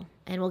that simple,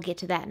 and we'll get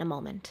to that in a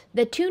moment.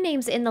 The two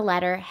names in the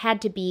letter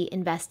had to be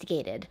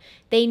investigated.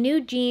 They knew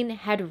Jean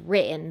had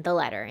written the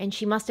letter, and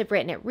she must have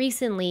written it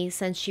recently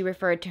since she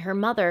referred to her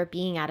mother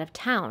being out of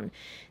town.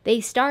 They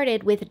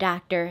started with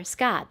Dr.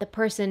 Scott, the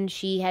person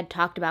she had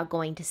talked about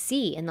going to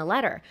see in the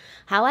letter.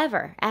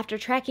 However, after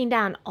tracking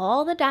down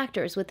all the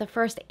doctors with the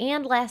first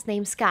and last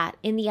name Scott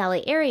in the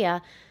LA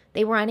area,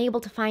 they were unable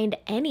to find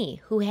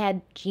any who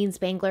had Jean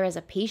Spangler as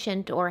a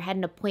patient or had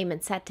an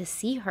appointment set to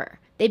see her.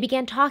 They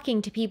began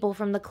talking to people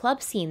from the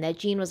club scene that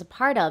Jean was a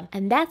part of,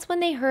 and that's when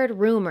they heard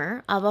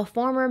rumor of a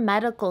former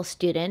medical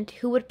student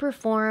who would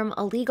perform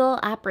illegal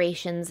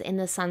operations in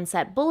the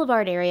Sunset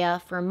Boulevard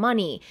area for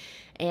money.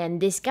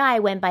 And this guy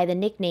went by the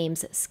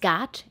nicknames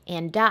Scott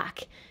and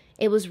Doc.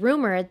 It was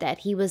rumored that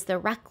he was the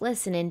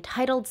reckless and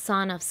entitled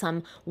son of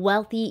some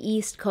wealthy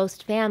East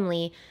Coast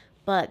family,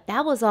 but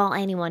that was all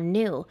anyone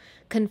knew.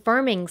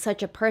 Confirming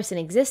such a person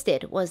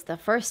existed was the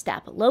first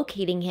step.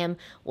 Locating him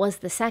was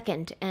the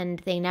second, and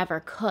they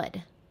never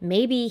could.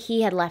 Maybe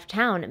he had left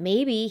town.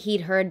 Maybe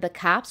he'd heard the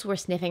cops were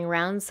sniffing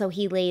around, so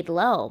he laid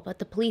low, but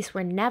the police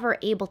were never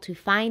able to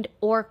find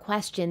or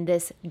question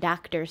this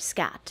Dr.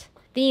 Scott.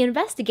 The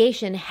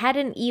investigation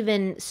hadn't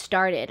even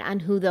started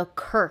on who the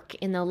Kirk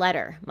in the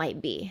letter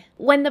might be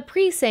when the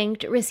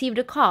precinct received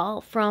a call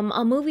from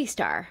a movie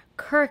star,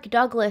 Kirk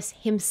Douglas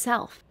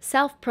himself,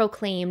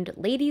 self-proclaimed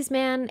ladies'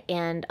 man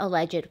and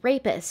alleged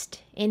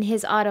rapist. In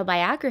his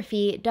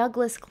autobiography,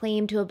 Douglas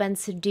claimed to have been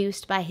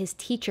seduced by his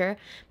teacher,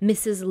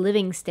 Mrs.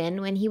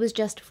 Livingston, when he was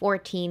just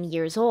 14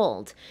 years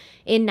old.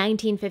 In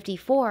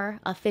 1954,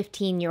 a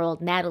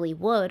 15-year-old Natalie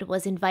Wood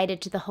was invited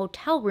to the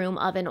hotel room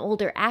of an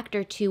older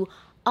actor to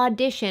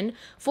audition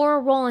for a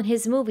role in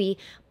his movie,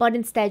 but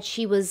instead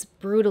she was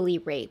brutally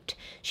raped.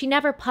 She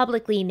never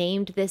publicly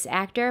named this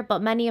actor,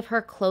 but many of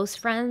her close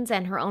friends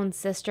and her own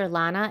sister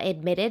Lana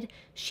admitted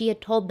she had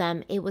told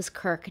them it was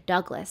Kirk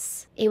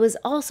Douglas. It was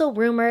also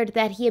rumored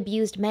that he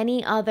abused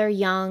many other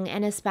young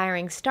and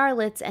aspiring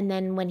starlets, and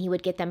then when he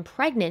would get them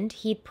pregnant,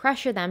 he'd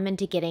pressure them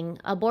into getting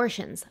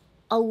abortions.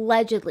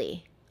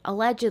 Allegedly.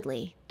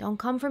 Allegedly. Don't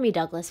come for me,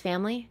 Douglas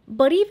family.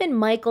 But even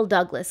Michael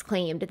Douglas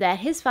claimed that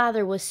his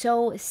father was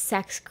so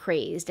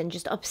sex-crazed and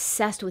just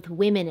obsessed with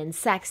women and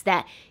sex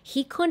that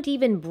he couldn't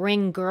even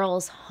bring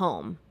girls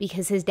home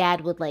because his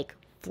dad would,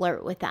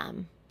 flirt with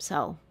them.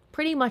 So,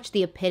 pretty much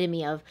the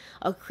epitome of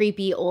a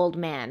creepy old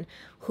man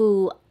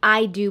who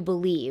I do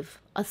believe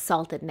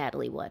assaulted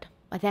Natalie Wood.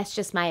 but that's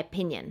just my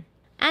opinion.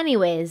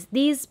 Anyways,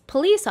 these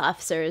police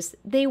officers,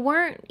 they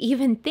weren't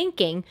even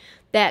thinking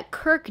that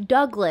Kirk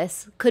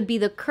Douglas could be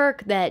the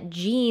Kirk that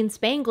Jean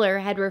Spangler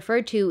had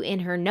referred to in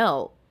her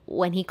note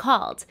when he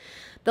called.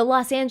 The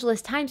Los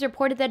Angeles Times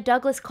reported that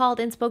Douglas called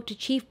and spoke to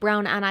Chief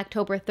Brown on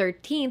October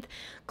 13th,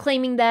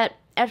 claiming that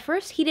at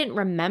first he didn't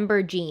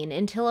remember Jean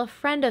until a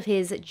friend of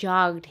his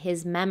jogged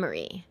his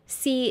memory.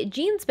 See,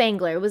 Jean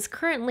Spangler was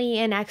currently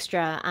an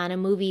extra on a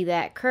movie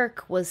that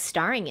Kirk was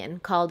starring in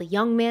called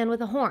Young Man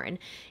with a Horn,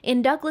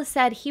 and Douglas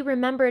said he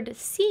remembered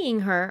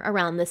seeing her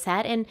around the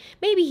set, and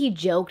maybe he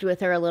joked with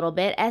her a little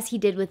bit, as he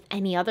did with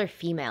any other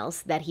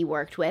females that he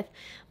worked with,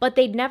 but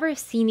they'd never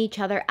seen each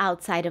other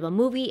outside of a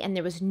movie, and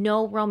there was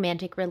no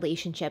romantic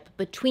relationship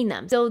between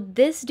them. So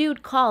this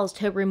dude calls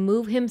to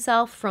remove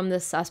himself from the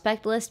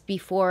suspect list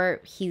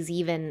before he's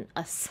even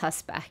a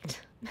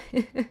suspect.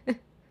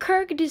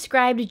 Kirk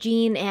described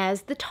Jean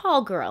as the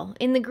tall girl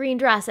in the green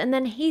dress and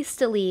then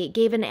hastily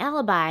gave an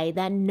alibi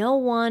that no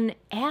one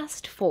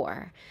asked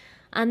for.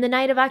 On the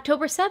night of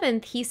October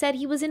 7th, he said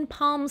he was in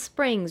Palm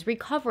Springs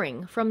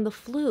recovering from the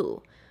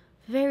flu.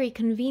 Very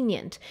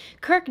convenient.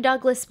 Kirk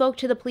Douglas spoke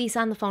to the police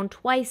on the phone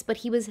twice, but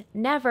he was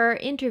never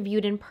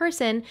interviewed in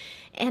person,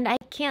 and I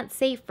can't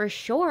say for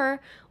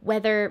sure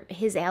whether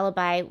his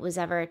alibi was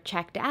ever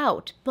checked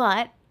out,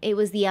 but it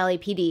was the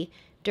LAPD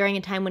during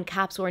a time when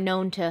cops were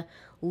known to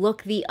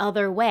look the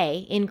other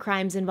way in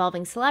crimes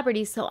involving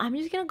celebrities, so I'm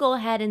just going to go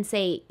ahead and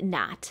say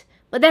not.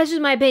 But that's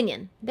just my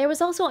opinion. There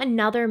was also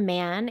another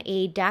man,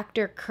 a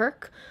Dr.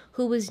 Kirk,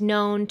 who was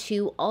known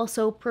to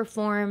also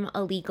perform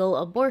illegal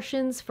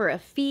abortions for a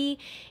fee,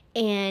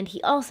 and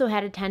he also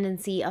had a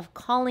tendency of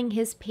calling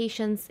his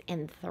patients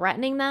and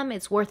threatening them.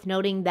 It's worth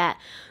noting that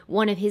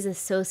one of his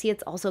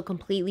associates also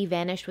completely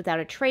vanished without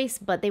a trace,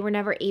 but they were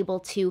never able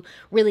to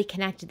really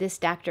connect this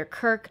Dr.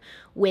 Kirk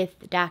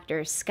with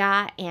Dr.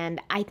 Scott,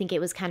 and I think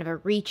it was kind of a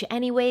reach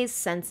anyways,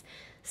 since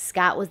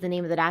Scott was the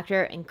name of the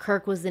doctor and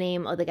Kirk was the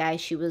name of the guy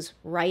she was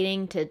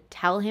writing to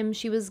tell him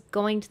she was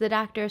going to the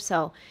doctor,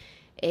 so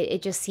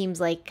it just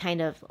seems like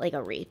kind of like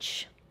a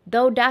reach.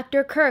 Though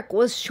Dr. Kirk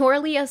was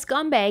surely a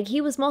scumbag, he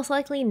was most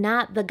likely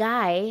not the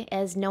guy,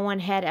 as no one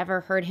had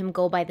ever heard him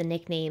go by the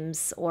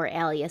nicknames or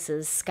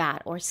aliases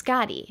Scott or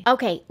Scotty.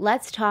 Okay,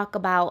 let's talk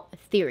about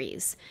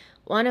theories.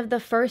 One of the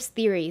first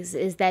theories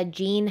is that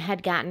Jean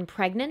had gotten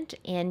pregnant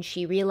and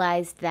she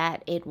realized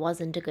that it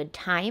wasn't a good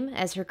time,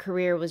 as her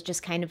career was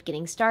just kind of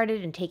getting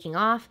started and taking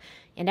off,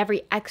 and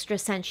every extra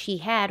cent she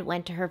had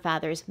went to her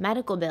father's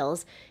medical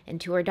bills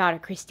and to her daughter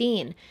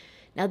Christine.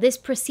 Now, this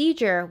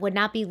procedure would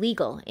not be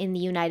legal in the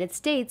United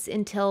States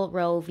until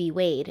Roe v.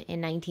 Wade in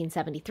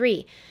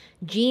 1973.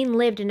 Jean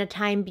lived in a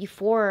time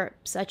before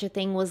such a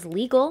thing was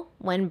legal,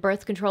 when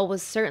birth control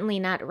was certainly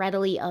not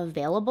readily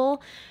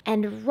available,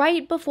 and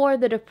right before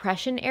the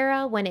Depression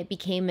era, when it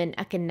became an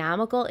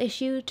economical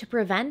issue to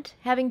prevent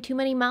having too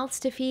many mouths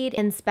to feed,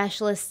 and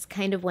specialists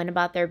kind of went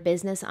about their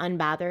business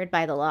unbothered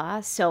by the law.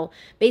 So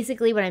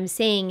basically what I'm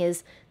saying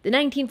is the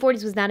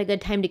 1940s was not a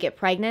good time to get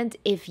pregnant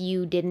if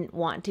you didn't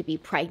want to be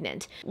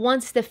pregnant.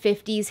 Once the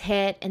 50s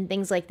hit and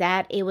things like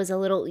that, it was a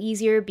little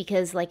easier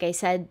because, like I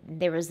said,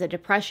 there was the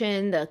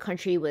Depression, the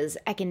country was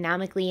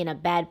economically in a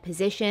bad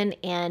position,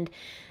 and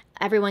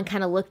everyone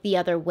kind of looked the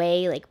other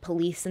way, like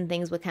police and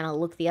things would kind of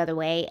look the other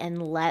way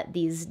and let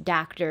these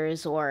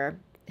doctors or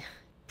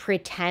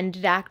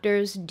pretend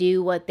doctors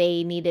do what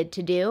they needed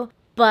to do.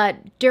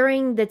 But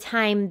during the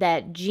time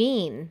that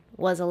Jean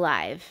was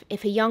alive,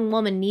 if a young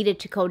woman needed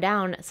to go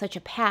down such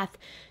a path,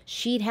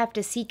 she'd have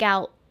to seek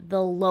out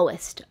the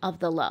lowest of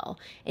the low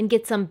and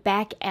get some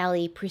back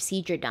alley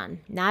procedure done.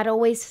 Not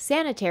always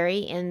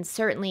sanitary and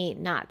certainly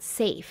not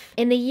safe.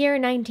 In the year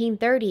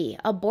 1930,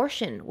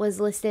 abortion was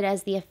listed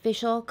as the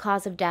official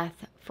cause of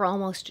death for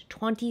almost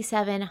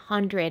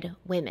 2,700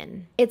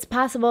 women. It's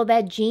possible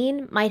that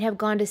Jean might have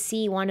gone to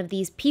see one of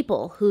these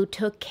people who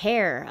took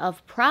care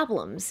of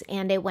problems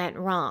and it went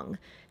wrong.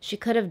 She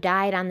could have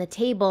died on the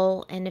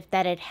table, and if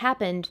that had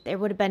happened, there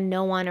would have been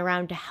no one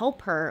around to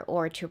help her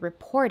or to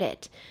report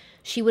it.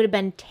 She would have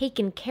been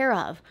taken care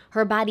of,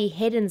 her body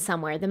hidden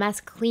somewhere, the mess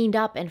cleaned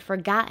up and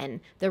forgotten,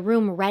 the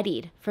room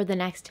readied for the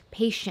next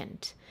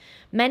patient.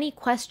 Many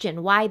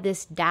question why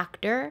this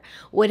doctor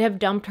would have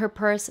dumped her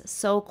purse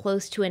so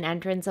close to an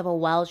entrance of a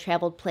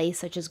well-traveled place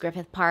such as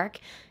Griffith Park,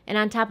 and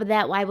on top of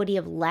that, why would he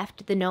have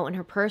left the note in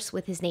her purse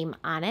with his name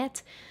on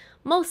it?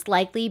 Most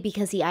likely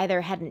because he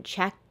either hadn't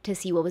checked to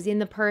see what was in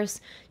the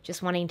purse,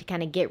 just wanting to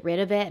kind of get rid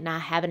of it,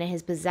 not having it in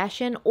his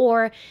possession,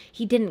 or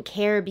he didn't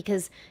care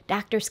because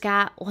Dr.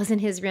 Scott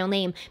wasn't his real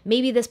name.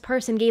 Maybe this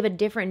person gave a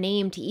different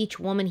name to each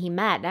woman he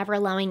met, never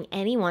allowing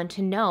anyone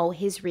to know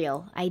his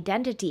real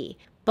identity.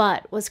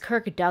 But was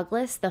Kirk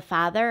Douglas the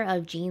father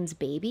of Jean's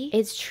baby?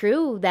 It's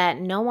true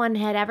that no one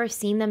had ever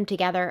seen them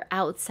together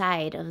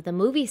outside of the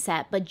movie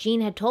set, but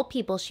Jean had told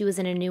people she was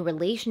in a new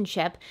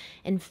relationship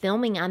and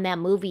filming on that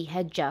movie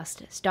had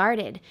just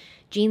started.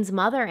 Jean's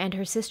mother and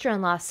her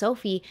sister-in-law,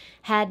 Sophie,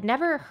 had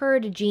never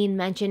heard Jean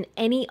mention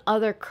any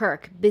other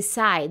Kirk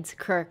besides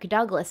Kirk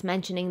Douglas,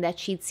 mentioning that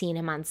she'd seen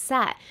him on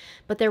set.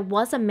 But there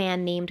was a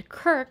man named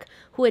Kirk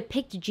who had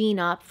picked Jean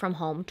up from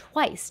home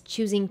twice,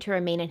 choosing to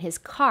remain in his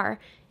car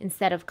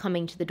instead of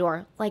coming to the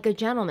door like a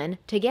gentleman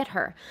to get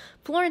her.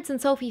 Florence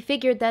and Sophie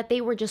figured that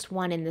they were just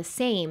one and the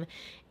same,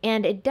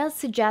 and it does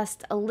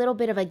suggest a little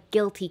bit of a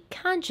guilty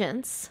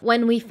conscience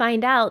when we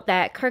find out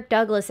that Kirk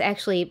Douglas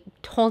actually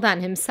told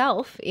on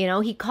himself.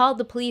 He called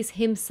the police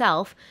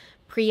himself,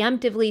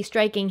 preemptively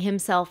striking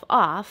himself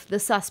off the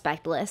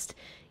suspect list,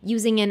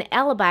 using an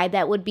alibi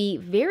that would be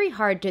very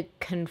hard to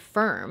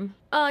confirm.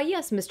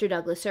 Yes, Mr.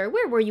 Douglas, sir.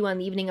 Where were you on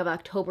the evening of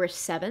October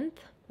 7th?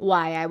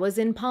 Why, I was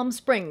in Palm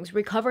Springs,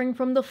 recovering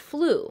from the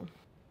flu.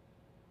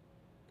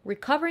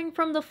 Recovering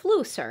from the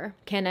flu, sir?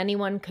 Can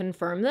anyone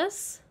confirm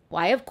this?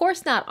 Why, of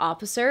course not,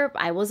 officer.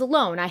 I was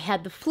alone. I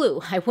had the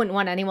flu. I wouldn't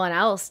want anyone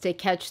else to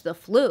catch the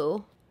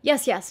flu.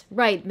 Yes,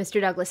 right,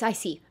 Mr. Douglas, I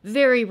see.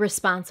 Very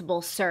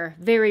responsible, sir.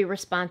 Very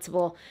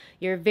responsible.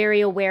 You're very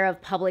aware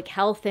of public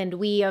health, and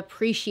we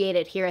appreciate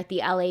it here at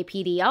the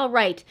LAPD. All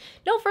right.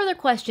 No further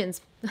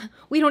questions.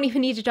 We don't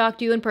even need to talk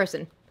to you in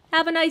person.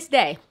 Have a nice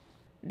day.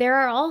 There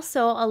are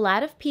also a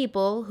lot of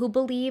people who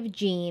believe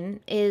Jean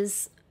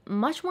is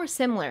much more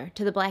similar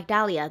to the Black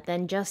Dahlia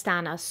than just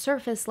on a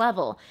surface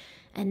level,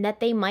 and that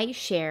they might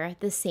share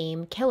the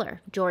same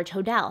killer, George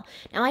Hodel.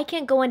 Now, I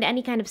can't go into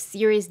any kind of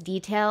serious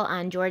detail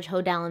on George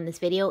Hodel in this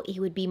video. It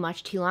would be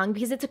much too long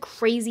because it's a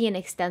crazy and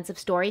extensive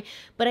story,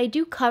 but I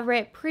do cover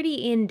it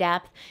pretty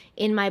in-depth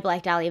in my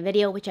Black Dahlia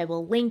video, which I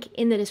will link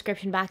in the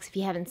description box if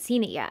you haven't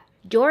seen it yet.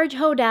 George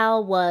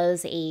Hodel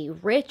was a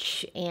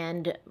rich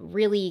and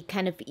really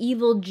kind of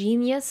evil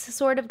genius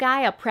sort of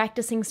guy, a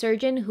practicing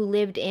surgeon who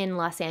lived in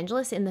Los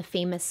Angeles in the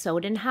famous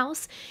Soden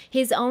house.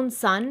 His own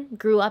son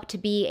grew up to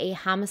be a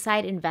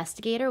homicide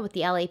investigator with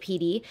the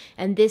LAPD,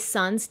 and this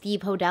son, Steve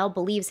Hodel,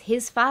 believes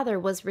his father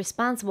was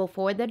responsible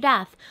for the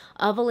death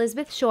of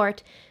Elizabeth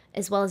Short,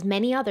 as well as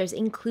many others,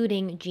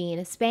 including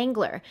Jean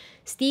Spangler.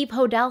 Steve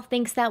Hodel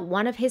thinks that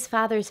one of his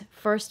father's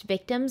first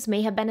victims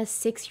may have been a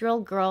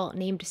 6-year-old girl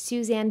named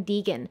Suzanne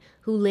Deegan,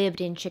 who lived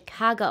in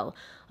Chicago,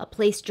 a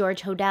place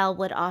George Hodel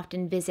would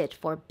often visit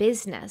for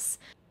business.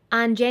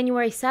 On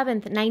January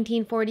 7th,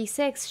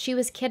 1946, she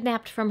was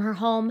kidnapped from her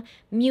home,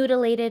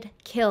 mutilated,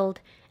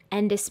 killed,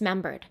 and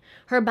dismembered.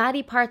 Her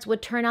body parts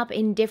would turn up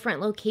in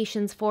different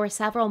locations for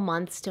several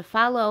months to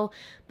follow,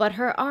 but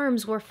her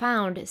arms were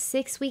found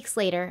 6 weeks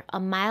later, a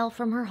mile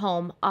from her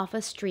home off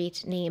a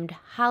street named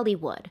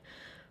Hollywood.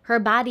 Her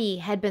body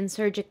had been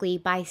surgically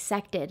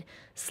bisected,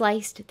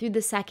 sliced through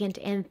the second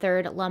and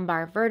third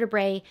lumbar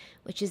vertebrae,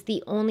 which is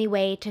the only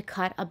way to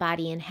cut a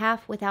body in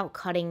half without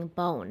cutting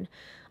bone.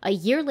 A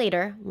year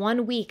later,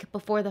 1 week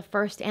before the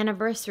first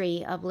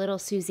anniversary of little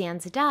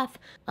Suzanne's death,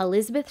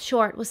 Elizabeth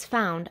Short was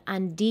found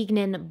on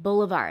Deignan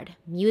Boulevard,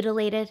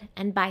 mutilated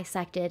and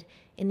bisected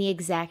in the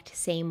exact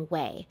same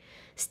way.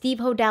 Steve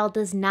Hodel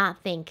does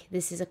not think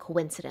this is a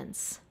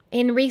coincidence.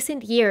 In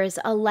recent years,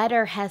 a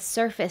letter has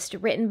surfaced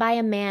written by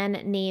a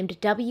man named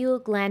W.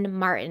 Glenn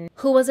Martin,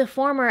 who was a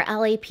former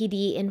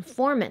LAPD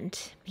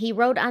informant. He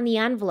wrote on the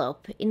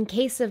envelope, "In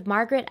case of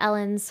Margaret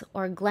Ellen's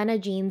or Glenna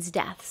Jean's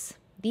deaths."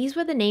 These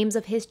were the names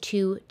of his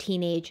 2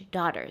 teenage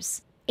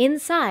daughters.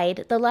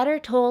 Inside, the letter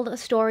told a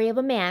story of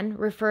a man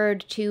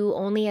referred to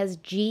only as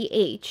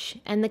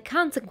GH and the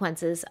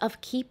consequences of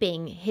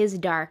keeping his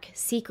dark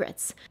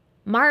secrets.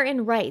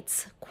 Martin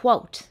writes,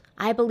 quote,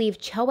 "I believe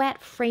Choate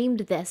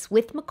framed this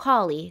with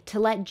Macaulay to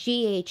let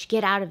GH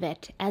get out of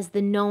it as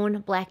the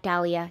known Black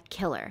Dahlia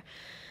killer."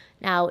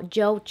 Now,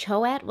 Joe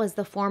Choate was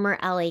the former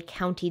LA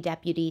County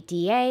Deputy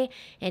DA,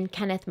 and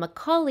Kenneth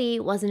Macaulay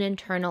was an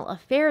internal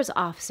affairs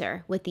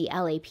officer with the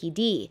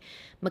LAPD.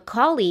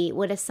 Macaulay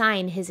would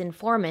assign his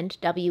informant,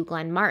 W.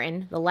 Glenn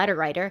Martin, the letter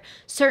writer,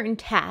 certain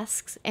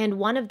tasks, and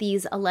one of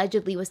these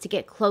allegedly was to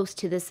get close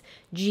to this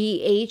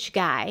GH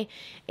guy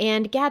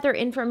and gather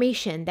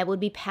information that would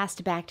be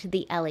passed back to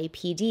the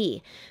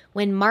LAPD.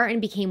 When Martin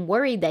became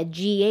worried that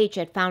GH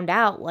had found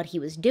out what he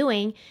was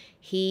doing,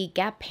 he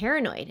got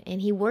paranoid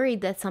and he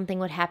worried that something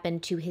would happen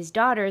to his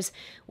daughters,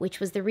 which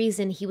was the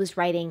reason he was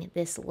writing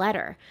this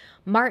letter.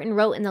 Martin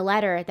wrote in the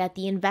letter that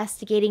the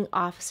investigating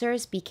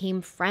officers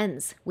became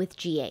friends with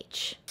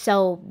GH.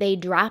 So they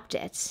dropped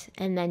it,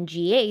 and then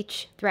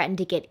GH threatened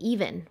to get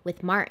even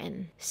with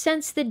Martin.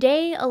 Since the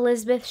day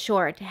Elizabeth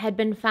Short had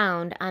been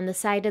found on the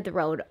side of the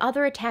road,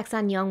 other attacks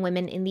on young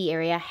women in the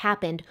area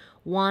happened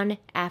one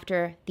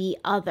after the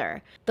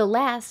other. The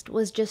last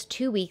was just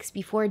 2 weeks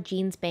before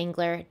Jean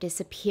Spangler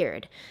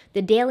disappeared.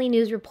 The Daily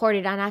News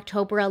reported on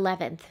October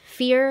 11th,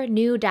 "Fear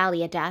new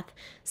Dahlia death.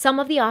 Some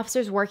of the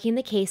officers working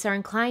the case are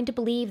inclined to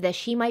believe that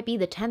she might be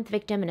the 10th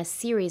victim in a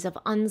series of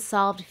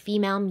unsolved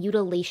female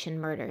mutilation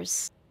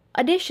murders."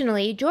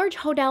 Additionally, George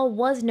Hodel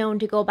was known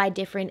to go by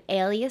different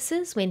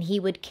aliases when he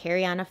would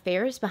carry on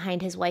affairs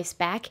behind his wife's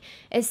back.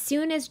 As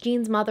soon as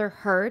Jean's mother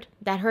heard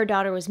that her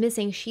daughter was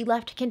missing, she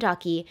left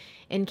Kentucky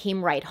and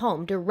came right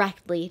home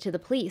directly to the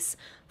police.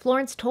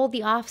 Florence told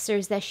the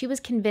officers that she was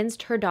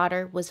convinced her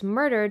daughter was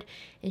murdered,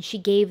 and she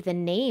gave the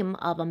name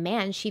of a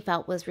man she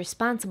felt was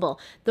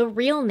responsible, the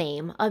real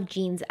name of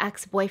Jean's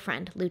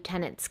ex-boyfriend,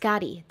 Lieutenant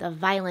Scotty, the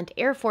violent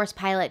Air Force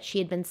pilot she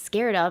had been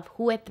scared of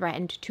who had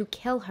threatened to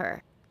kill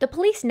her. The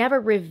police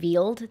never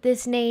revealed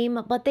this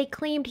name, but they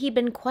claimed he'd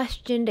been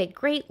questioned at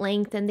great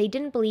length and they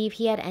didn't believe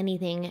he had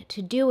anything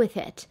to do with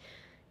it.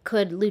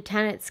 Could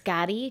Lieutenant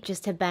Scotty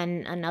just have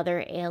been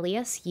another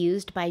alias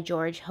used by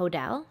George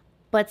Hodel?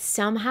 But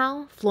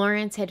somehow,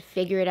 Florence had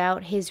figured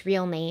out his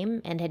real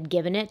name and had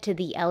given it to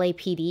the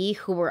LAPD,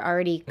 who were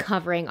already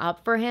covering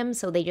up for him,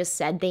 so they just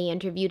said they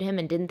interviewed him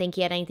and didn't think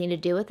he had anything to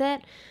do with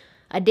it.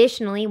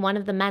 Additionally, one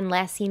of the men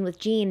last seen with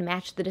Jean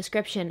matched the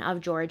description of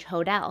George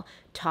Hodel.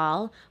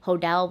 Tall,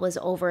 Hodel was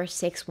over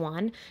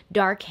 6'1",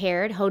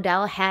 dark-haired,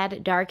 Hodel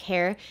had dark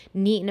hair,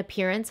 neat in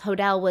appearance,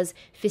 Hodel was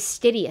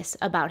fastidious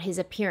about his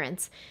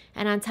appearance.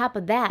 And on top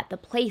of that, the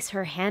place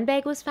her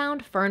handbag was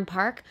found, Fern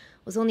Park,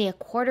 was only a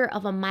quarter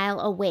of a mile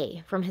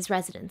away from his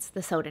residence,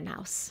 the Soden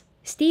House.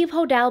 Steve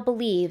Hodel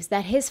believes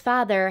that his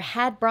father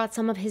had brought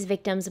some of his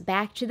victims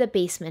back to the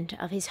basement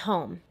of his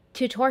home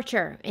to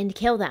torture and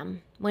kill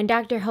them. When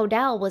Dr.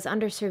 Hodel was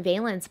under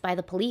surveillance by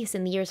the police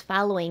in the years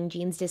following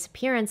Jean's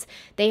disappearance,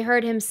 they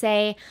heard him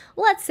say,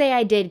 "Let's say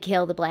I did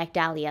kill the Black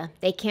Dahlia.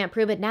 They can't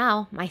prove it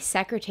now. My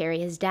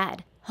secretary is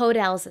dead."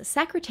 Hodel's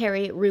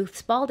secretary, Ruth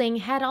Spalding,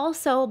 had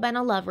also been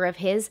a lover of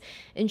his,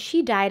 and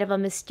she died of a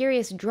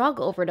mysterious drug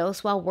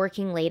overdose while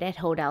working late at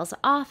Hodel's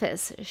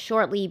office,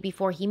 shortly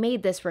before he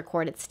made this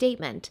recorded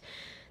statement.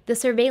 The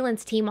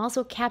surveillance team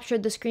also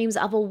captured the screams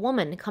of a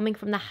woman coming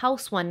from the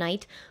house one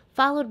night,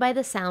 followed by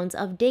the sounds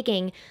of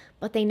digging,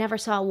 but they never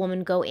saw a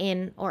woman go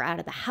in or out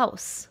of the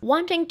house.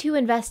 Wanting to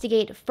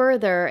investigate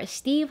further,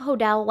 Steve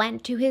Hodel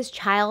went to his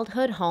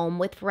childhood home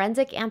with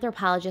forensic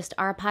anthropologist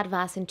Arpad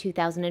Voss in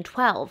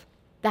 2012.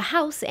 The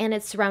house and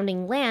its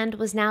surrounding land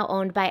was now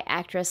owned by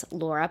actress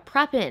Laura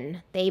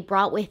Prepon. They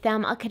brought with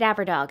them a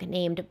cadaver dog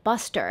named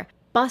Buster.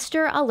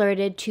 Buster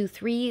alerted to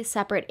 3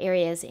 separate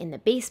areas in the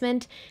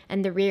basement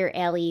and the rear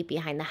alley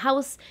behind the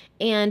house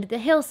and the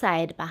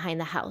hillside behind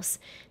the house.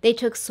 They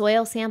took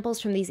soil samples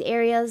from these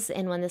areas,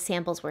 and when the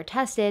samples were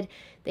tested,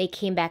 they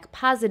came back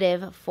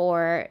positive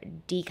for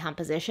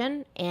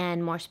decomposition,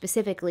 and more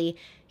specifically,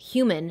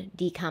 human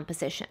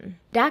decomposition.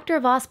 Dr.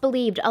 Voss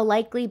believed a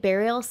likely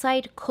burial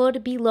site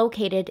could be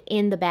located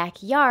in the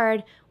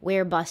backyard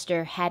where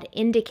Buster had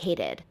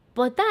indicated.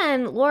 But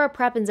then Laura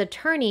Prepon's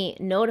attorney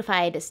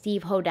notified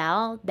Steve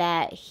Hodel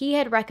that he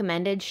had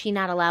recommended she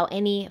not allow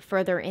any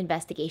further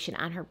investigation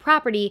on her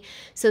property,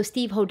 so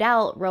Steve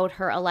Hodel wrote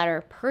her a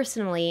letter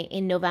personally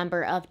in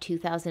November of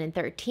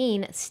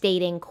 2013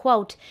 stating,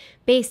 quote,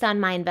 "Based on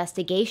my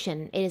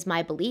investigation, it is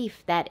my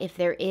belief that if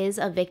there is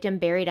a victim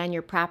buried on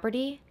your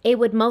property, it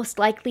would most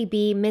likely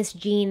be Miss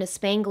Jean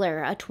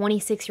Spangler, a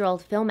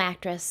 26-year-old film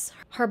actress.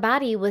 Her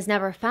body was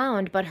never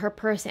found, but her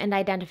purse and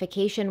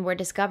identification were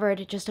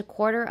discovered just a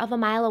quarter of a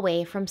mile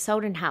away from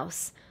Soden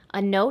House.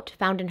 A note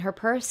found in her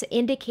purse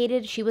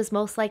indicated she was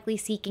most likely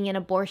seeking an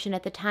abortion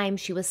at the time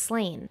she was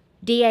slain.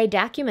 DA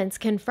documents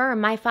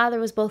confirm my father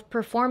was both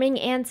performing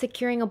and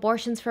securing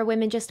abortions for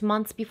women just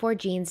months before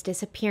Jean's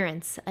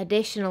disappearance.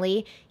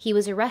 Additionally, he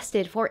was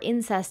arrested for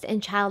incest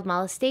and child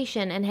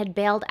molestation and had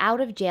bailed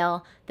out of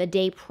jail the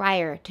day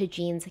prior to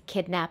Jean's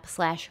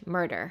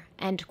kidnap/murder."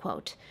 End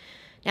quote.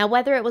 Now,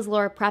 whether it was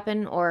Laura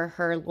Prepon or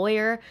her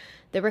lawyer,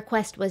 the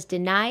request was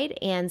denied,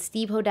 and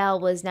Steve Hodel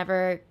was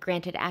never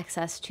granted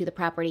access to the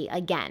property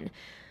again.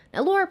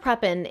 Now, Laura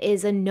Prepon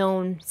is a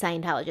known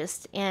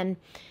Scientologist, and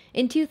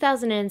in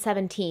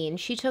 2017,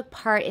 she took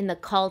part in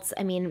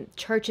the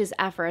church's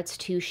efforts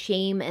to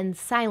shame and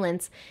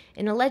silence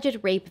an alleged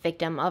rape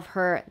victim of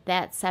her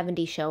That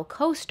 70s Show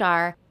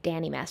co-star,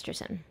 Danny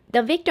Masterson.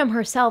 The victim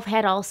herself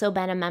had also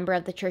been a member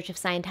of the Church of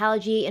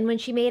Scientology, and when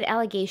she made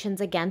allegations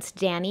against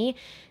Danny,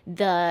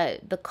 the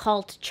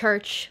cult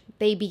church,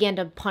 they began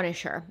to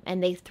punish her,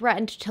 and they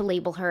threatened to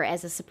label her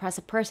as a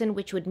suppressive person,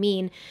 which would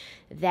mean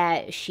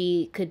that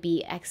she could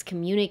be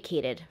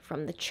excommunicated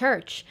from the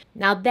church.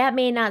 Now, that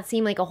may not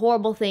seem like a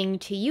horrible thing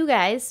to you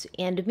guys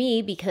and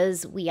me,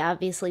 because we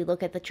obviously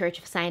look at the Church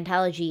of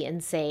Scientology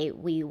and say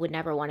we would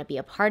never want to be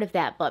a part of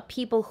that, but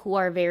people who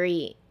are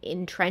very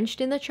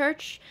entrenched in the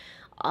church,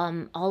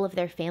 all of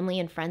their family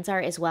and friends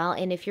are as well,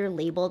 and if you're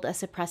labeled a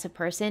suppressive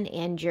person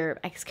and you're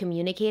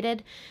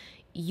excommunicated,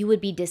 you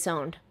would be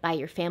disowned by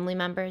your family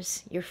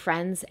members, your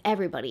friends,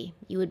 everybody.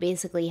 You would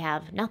basically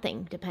have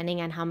nothing,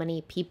 depending on how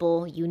many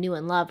people you knew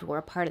and loved were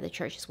a part of the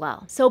church as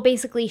well. So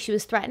basically, she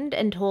was threatened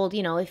and told,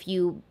 if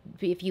you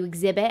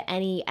exhibit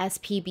any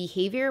SP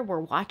behavior, we're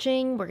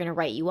watching, we're going to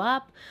write you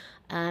up,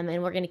 and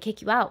we're going to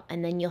kick you out,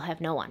 and then you'll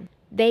have no one.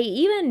 They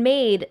even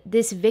made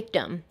this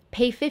victim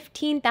pay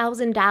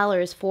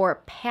 $15,000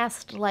 for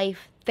past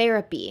life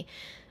therapy,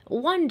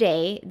 One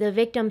day, the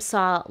victim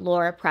saw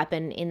Laura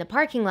Prepon in the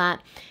parking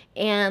lot,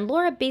 and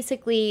Laura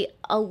basically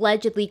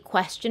allegedly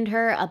questioned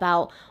her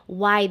about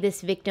why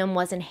this victim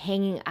wasn't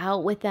hanging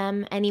out with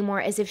them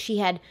anymore, as if she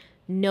had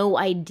no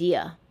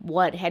idea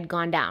what had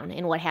gone down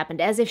and what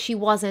happened, as if she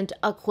wasn't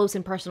a close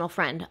and personal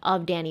friend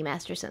of Danny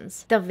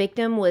Masterson's. The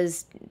victim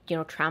was,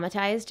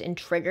 traumatized and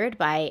triggered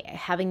by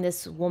having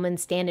this woman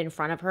stand in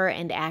front of her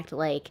and act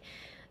like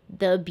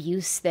the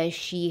abuse that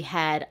she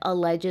had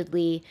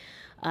allegedly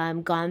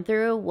gone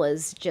through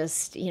was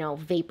just,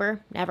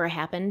 vapor, never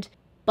happened.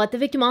 But the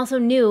victim also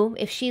knew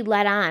if she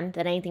let on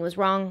that anything was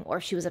wrong or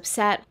if she was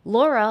upset,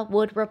 Laura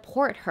would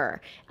report her.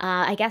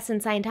 I guess in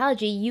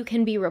Scientology, you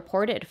can be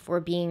reported for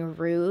being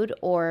rude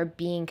or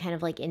being kind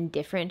of like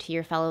indifferent to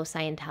your fellow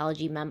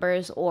Scientology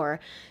members, or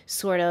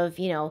sort of,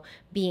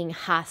 being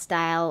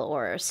hostile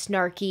or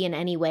snarky in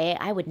any way.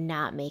 I would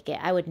not make it.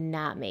 I would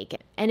not make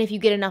it. And if you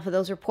get enough of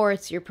those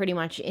reports, you're pretty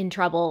much in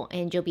trouble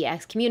and you'll be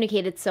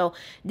excommunicated. So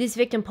this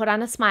victim put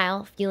on a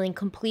smile, feeling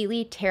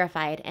completely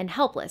terrified and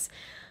helpless.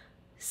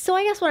 So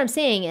I guess what I'm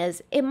saying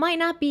is, it might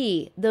not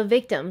be the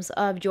victims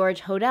of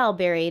George Hodel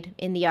buried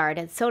in the yard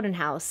at Soden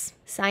House.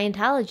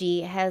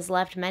 Scientology has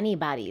left many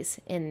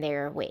bodies in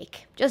their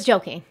wake. Just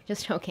joking.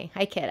 Just joking.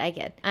 I kid.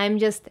 I'm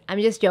just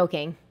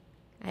joking.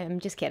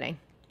 I'm just kidding.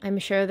 I'm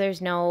sure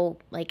there's no,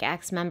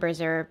 ex-members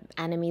or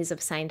enemies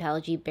of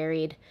Scientology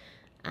buried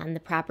on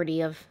the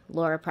property of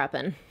Laura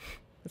Prepon.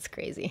 That's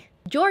crazy.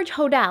 George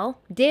Hodel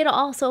did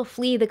also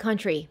flee the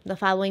country the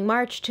following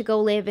March to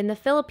go live in the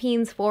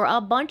Philippines for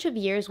a bunch of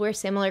years where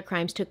similar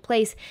crimes took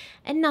place,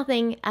 and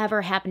nothing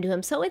ever happened to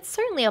him. So it's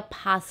certainly a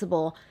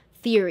possible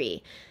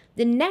theory.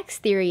 The next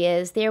theory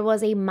is there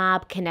was a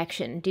mob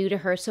connection due to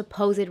her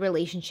supposed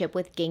relationship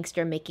with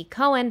gangster Mickey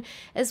Cohen,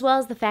 as well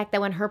as the fact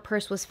that when her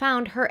purse was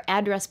found, her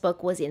address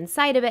book was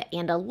inside of it,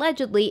 and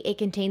allegedly it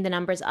contained the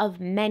numbers of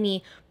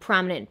many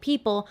prominent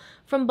people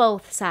from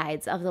both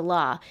sides of the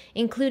law,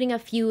 including a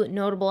few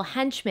notable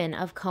henchmen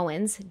of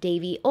Cohen's,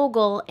 Davey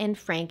Ogle and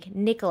Frank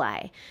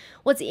Nicolai.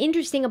 What's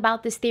interesting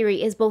about this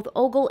theory is both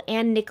Ogle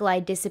and Nicolai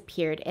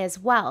disappeared as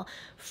well.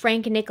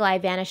 Frank Nicolai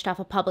vanished off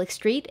a public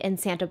street in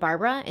Santa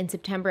Barbara in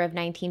September of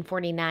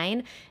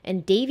 1949,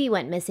 and Davey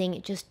went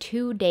missing just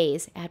 2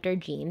 days after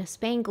Gene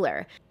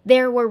Spangler.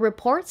 There were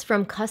reports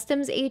from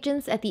customs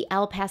agents at the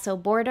El Paso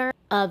border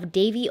of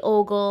Davey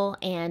Ogle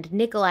and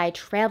Nicolai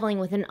traveling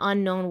with an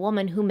unknown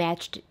woman who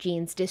matched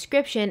Gene's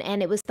description,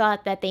 and it was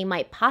thought that they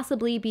might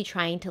possibly be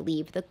trying to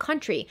leave the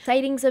country.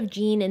 Sightings of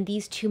Gene and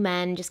these two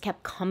men just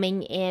kept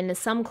coming in.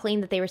 Some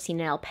claim that they were seen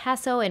in El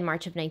Paso in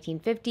March of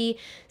 1950.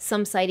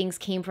 Some sightings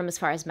came from as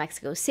far as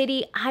Mexico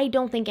City. I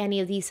don't think any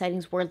of these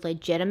sightings were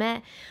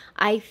legitimate.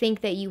 I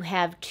think that you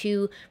have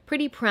two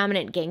pretty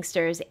prominent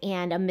gangsters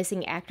and a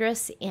missing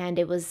actress, and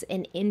it was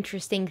an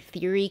interesting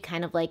theory,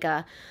 kind of like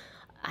a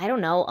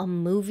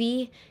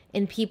movie,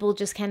 and people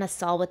just kind of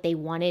saw what they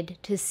wanted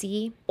to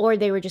see, or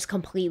they were just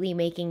completely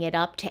making it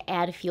up to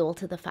add fuel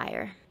to the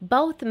fire.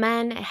 Both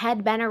men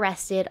had been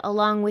arrested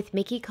along with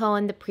Mickey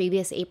Cohen the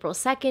previous April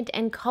 2nd,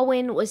 and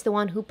Cohen was the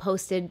one who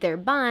posted their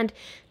bond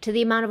to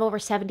the amount of over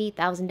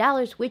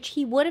 $70,000, which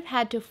he would have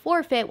had to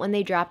forfeit when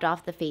they dropped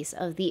off the face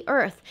of the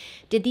earth.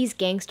 Did these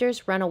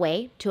gangsters run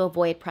away to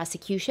avoid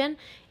prosecution?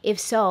 If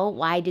so,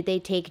 why did they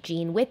take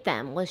Gene with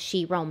them? Was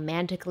she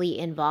romantically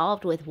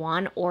involved with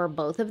one or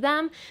both of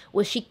them?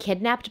 Was she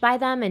kidnapped by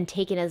them and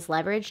taken as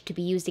leverage to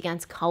be used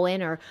against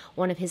Cohen or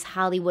one of his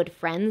Hollywood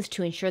friends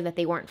to ensure that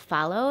they weren't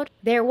followed?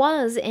 There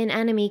was an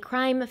enemy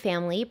crime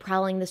family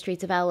prowling the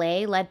streets of LA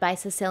led by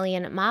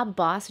Sicilian mob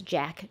boss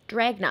Jack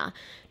Dragna.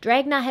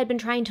 Dragna had been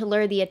trying to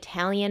lure the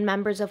Italian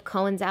members of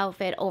Cohen's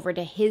outfit over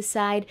to his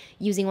side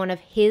using one of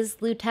his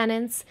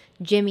lieutenants,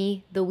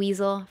 Jimmy the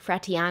Weasel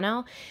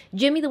Fratiano.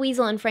 Jimmy the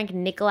Weasel and Frank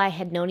Nicolai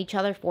had known each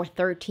other for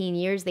 13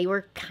 years. They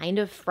were kind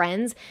of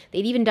friends.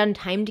 They'd even done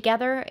time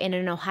together in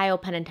an Ohio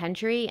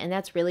penitentiary, and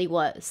that's really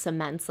what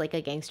cements like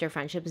a gangster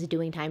friendship, is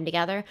doing time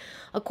together.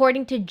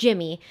 According to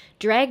Jimmy,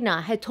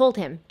 Dragna had told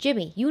him,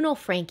 "Jimmy, you know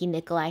Frankie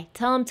Nicolai.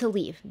 Tell him to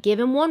leave. Give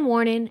him one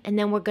warning, and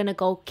then we're gonna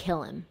go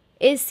kill him."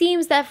 It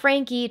seems that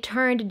Frankie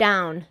turned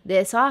down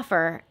this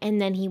offer,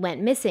 and then he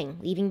went missing,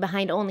 leaving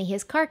behind only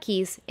his car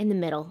keys in the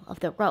middle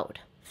of the road.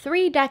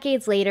 3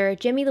 decades later,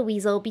 Jimmy the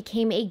Weasel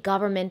became a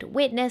government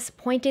witness,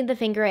 pointing the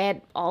finger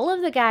at all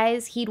of the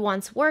guys he'd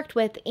once worked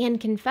with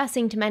and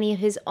confessing to many of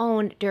his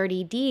own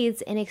dirty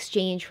deeds in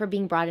exchange for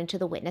being brought into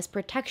the witness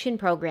protection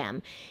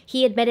program.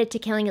 He admitted to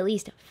killing at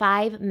least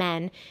 5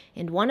 men,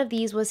 and one of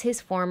these was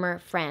his former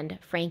friend,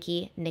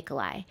 Frankie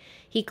Nicolai.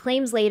 He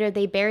claims later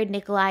they buried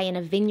Nicolai in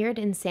a vineyard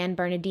in San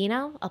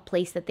Bernardino, a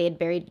place that they had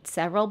buried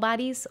several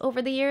bodies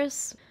over the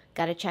years.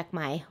 Gotta check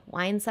my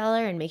wine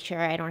cellar and make sure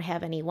I don't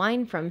have any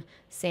wine from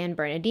San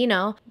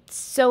Bernardino.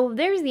 So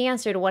there's the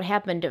answer to what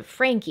happened to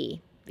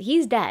Frankie.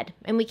 He's dead,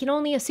 and we can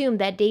only assume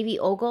that Davey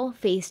Ogle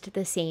faced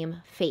the same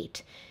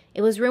fate.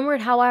 It was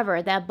rumored,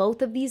 however, that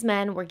both of these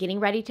men were getting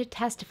ready to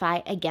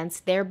testify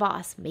against their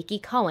boss, Mickey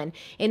Cohen,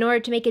 in order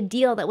to make a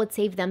deal that would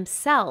save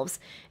themselves.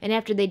 And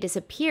after they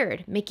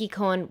disappeared, Mickey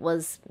Cohen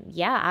was,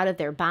 out of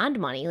their bond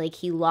money, like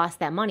he lost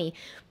that money,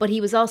 but he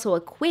was also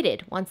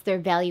acquitted once their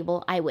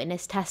valuable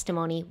eyewitness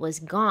testimony was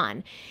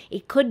gone.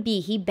 It could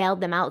be he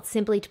bailed them out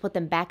simply to put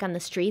them back on the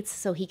streets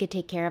so he could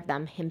take care of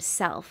them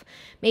himself.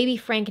 Maybe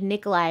Frank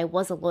Nicolai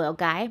was a loyal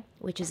guy,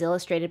 which is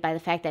illustrated by the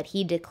fact that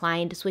he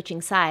declined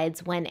switching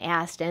sides when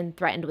asked and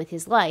threatened with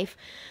his life.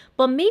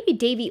 But maybe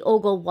Davy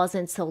Ogle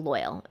wasn't so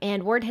loyal,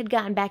 and word had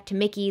gotten back to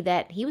Mickey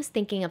that he was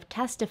thinking of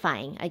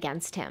testifying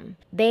against him.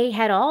 They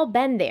had all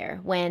been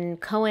there when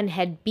Cohen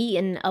had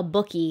beaten a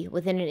bookie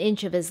within an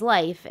inch of his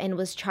life and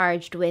was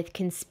charged with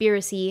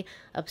conspiracy,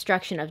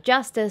 obstruction of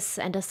justice,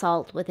 and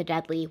assault with a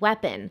deadly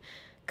weapon.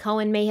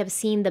 Cohen may have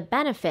seen the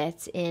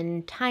benefits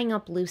in tying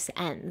up loose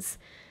ends.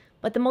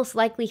 But the most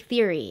likely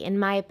theory, in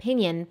my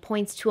opinion,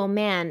 points to a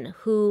man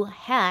who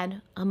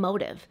had a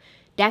motive.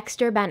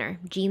 Dexter Benner,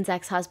 Jean's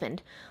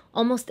ex-husband.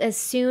 Almost as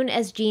soon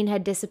as Jean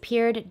had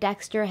disappeared,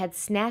 Dexter had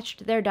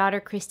snatched their daughter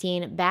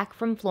Christine back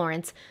from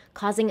Florence,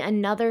 causing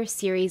another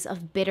series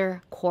of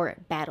bitter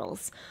court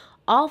battles.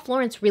 All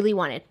Florence really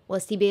wanted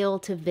was to be able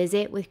to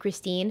visit with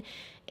Christine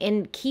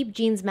and keep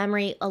Jean's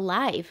memory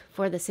alive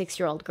for the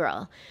 6-year-old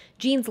girl.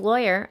 Jean's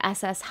lawyer,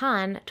 S.S.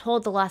 Hahn,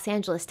 told the Los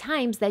Angeles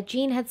Times that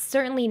Jean had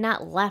certainly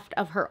not left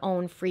of her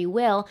own free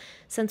will,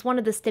 since one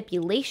of the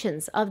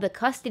stipulations of the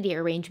custody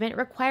arrangement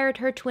required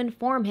her to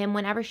inform him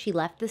whenever she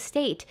left the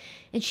state,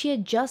 and she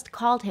had just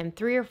called him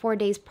 3 or 4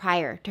 days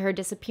prior to her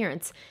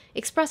disappearance,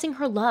 expressing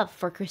her love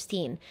for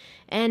Christine,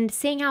 and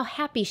saying how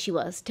happy she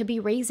was to be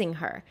raising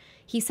her.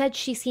 He said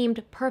she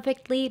seemed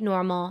perfectly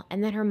normal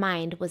and that her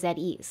mind was at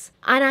ease.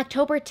 On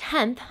October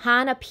 10th,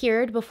 Hahn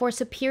appeared before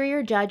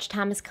Superior Judge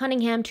Thomas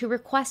Cunningham to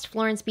request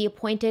Florence be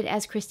appointed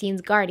as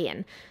Christine's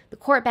guardian. The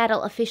court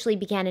battle officially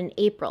began in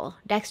April.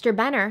 Dexter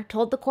Benner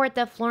told the court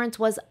that Florence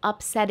was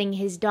upsetting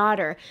his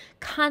daughter,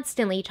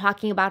 constantly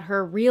talking about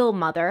her real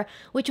mother,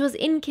 which was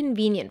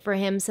inconvenient for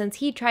him since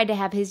he tried to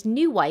have his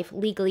new wife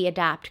legally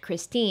adopt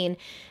Christine,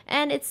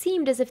 and it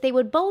seemed as if they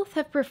would both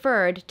have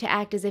preferred to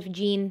act as if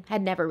Jean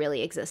had never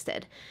really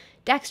existed.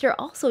 Dexter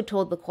also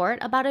told the court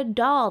about a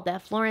doll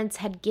that Florence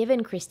had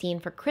given Christine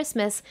for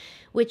Christmas,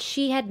 which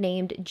she had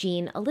named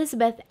Jean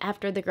Elizabeth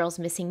after the girl's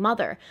missing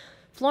mother.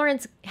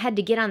 Florence had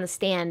to get on the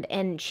stand,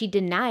 and she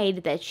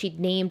denied that she'd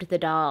named the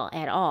doll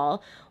at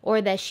all,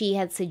 or that she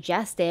had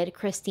suggested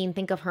Christine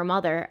think of her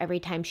mother every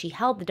time she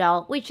held the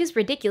doll, which is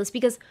ridiculous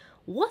because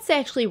what's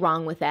actually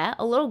wrong with that?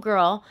 A little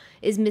girl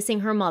is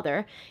missing her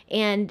mother,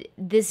 and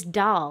this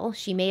doll,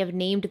 she may have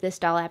named this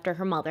doll after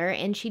her mother,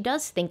 and she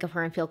does think of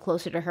her and feel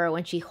closer to her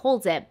when she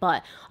holds it,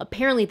 but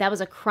apparently that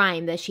was a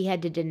crime that she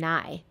had to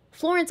deny.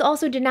 Florence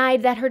also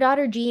denied that her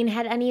daughter Jean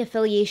had any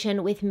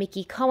affiliation with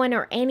Mickey Cohen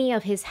or any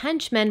of his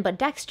henchmen, but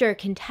Dexter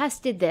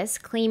contested this,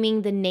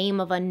 claiming the name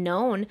of a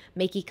known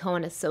Mickey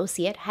Cohen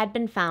associate had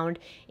been found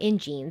in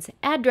Jean's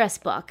address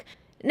book.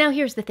 Now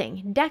here's the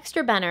thing,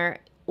 Dexter Benner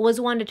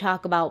was one to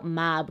talk about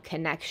mob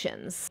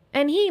connections.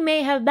 And he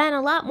may have been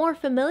a lot more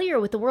familiar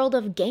with the world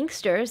of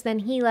gangsters than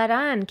he let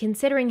on,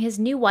 considering his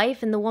new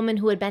wife and the woman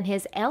who had been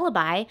his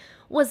alibi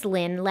was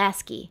Lynn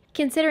Lasky.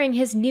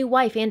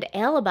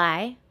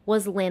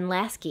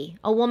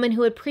 A woman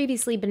who had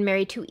previously been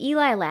married to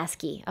Eli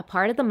Lasky, a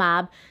part of the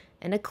mob,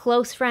 and a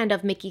close friend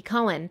of Mickey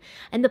Cohen,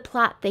 and the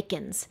plot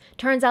thickens.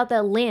 Turns out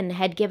that Lynn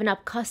had given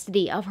up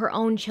custody of her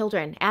own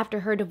children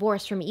after her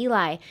divorce from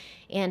Eli,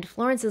 and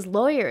Florence's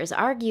lawyers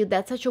argued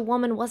that such a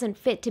woman wasn't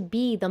fit to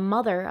be the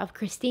mother of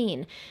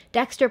Christine.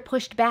 Dexter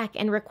pushed back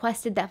and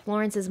requested that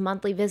Florence's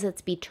monthly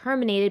visits be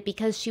terminated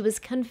because she was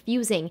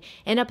confusing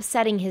and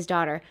upsetting his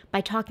daughter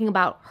by talking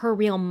about her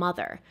real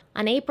mother.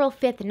 On April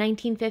 5th,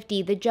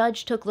 1950, the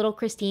judge took little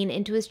Christine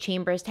into his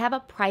chambers to have a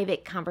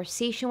private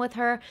conversation with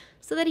her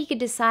so that he could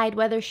decide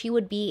whether she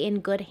would be in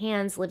good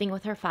hands living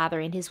with her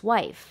father and his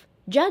wife.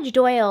 Judge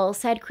Doyle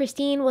said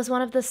Christine was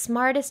one of the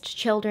smartest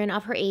children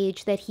of her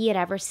age that he had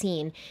ever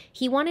seen.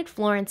 He wanted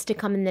Florence to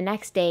come in the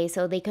next day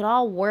so they could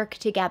all work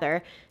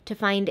together to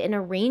find an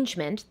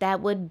arrangement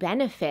that would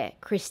benefit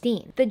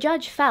Christine. The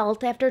judge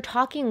felt, after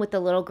talking with the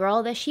little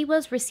girl, that she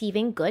was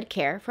receiving good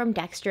care from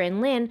Dexter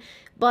and Lynn,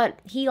 but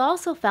he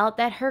also felt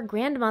that her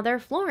grandmother,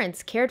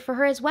 Florence, cared for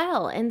her as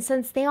well, and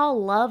since they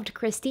all loved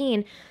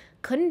Christine,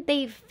 couldn't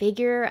they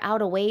figure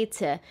out a way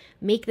to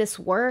make this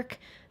work?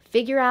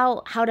 Figure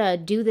out how to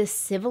do this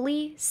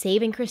civilly,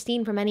 saving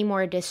Christine from any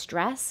more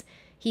distress?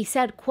 He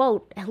said,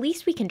 quote, "At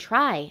least we can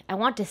try. I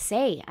want to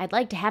say I'd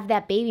like to have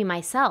that baby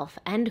myself,"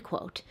 end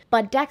quote.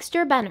 But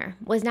Dexter Benner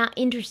was not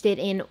interested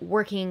in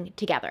working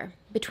together.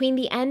 Between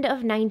the end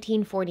of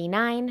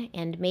 1949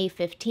 and May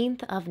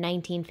 15th of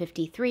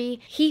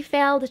 1953, he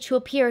failed to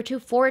appear to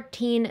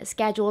 14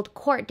 scheduled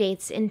court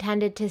dates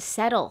intended to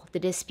settle the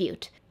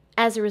dispute.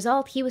 As a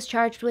result, he was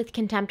charged with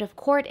contempt of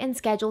court and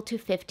scheduled to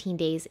 15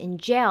 days in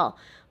jail.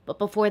 But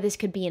before this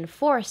could be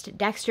enforced,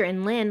 Dexter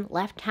and Lynn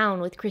left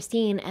town with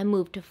Christine and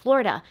moved to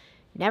Florida,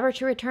 never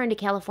to return to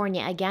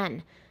California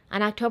again.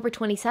 On October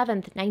 27,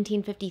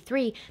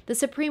 1953, the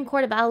Supreme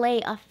Court of LA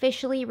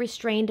officially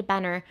restrained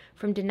Benner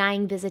from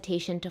denying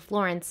visitation to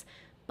Florence,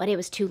 but it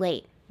was too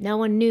late. No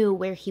one knew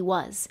where he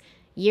was.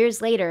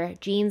 Years later,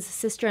 Jean's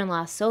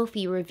sister-in-law,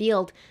 Sophie,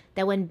 revealed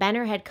that when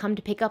Benner had come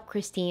to pick up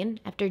Christine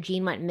after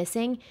Jean went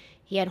missing,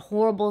 he had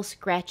horrible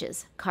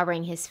scratches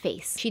covering his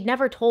face. She'd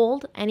never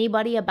told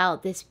anybody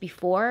about this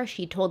before.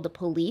 She told the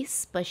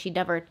police, but she'd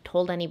never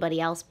told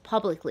anybody else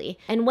publicly.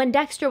 And when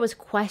Dexter was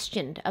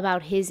questioned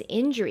about his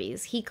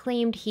injuries, he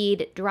claimed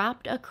he'd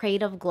dropped a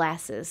crate of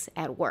glasses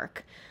at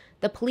work.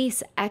 The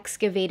police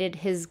excavated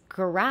his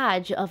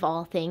garage, of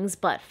all things,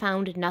 but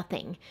found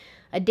nothing.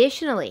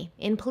 Additionally,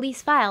 in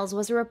police files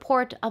was a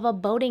report of a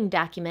boating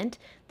document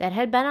that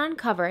had been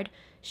uncovered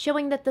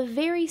showing that the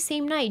very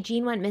same night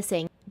Jean went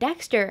missing,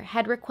 Dexter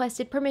had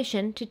requested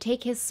permission to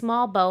take his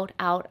small boat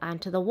out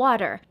onto the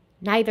water.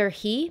 Neither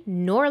he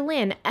nor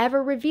Lynn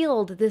ever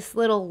revealed this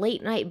little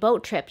late-night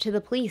boat trip to the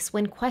police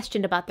when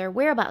questioned about their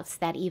whereabouts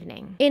that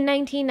evening. In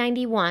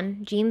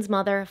 1991, Jean's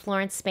mother,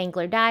 Florence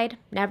Spangler, died,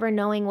 never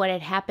knowing what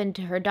had happened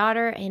to her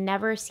daughter and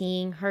never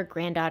seeing her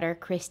granddaughter,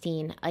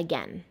 Christine,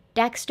 again.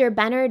 Dexter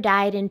Benner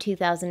died in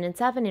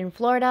 2007 in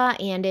Florida,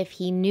 and if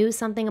he knew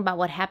something about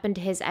what happened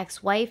to his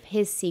ex-wife,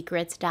 his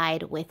secrets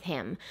died with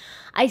him.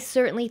 I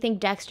certainly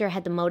think Dexter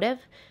had the motive.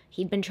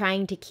 He'd been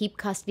trying to keep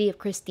custody of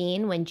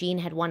Christine when Jean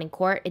had won in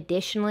court.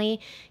 Additionally,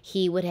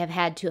 he would have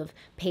had to have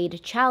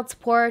paid child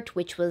support,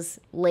 which was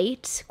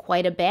late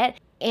quite a bit.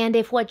 And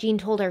if what Jean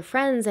told her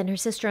friends and her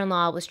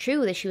sister-in-law was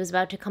true, that she was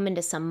about to come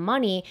into some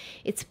money,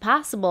 it's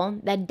possible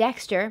that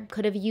Dexter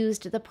could have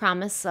used the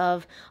promise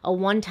of a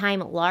one-time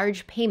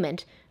large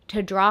payment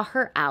to draw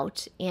her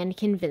out and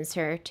convince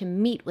her to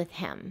meet with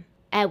him,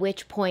 at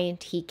which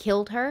point he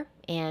killed her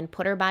and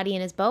put her body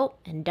in his boat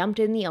and dumped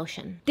it in the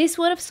ocean. This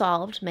would have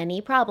solved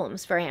many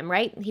problems for him,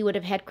 right? He would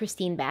have had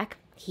Christine back.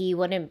 He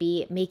wouldn't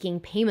be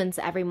making payments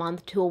every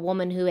month to a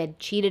woman who had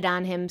cheated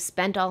on him,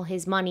 spent all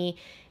his money,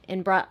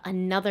 and brought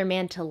another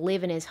man to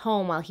live in his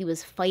home while he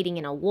was fighting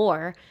in a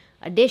war.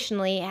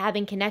 Additionally,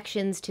 having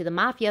connections to the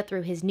mafia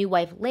through his new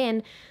wife,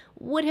 Lynn,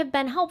 would have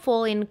been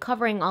helpful in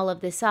covering all of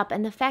this up,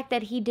 and the fact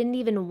that he didn't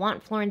even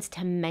want Florence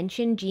to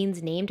mention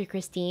Jean's name to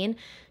Christine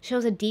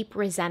shows a deep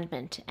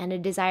resentment and a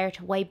desire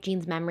to wipe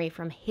Jean's memory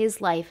from his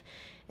life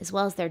as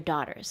well as their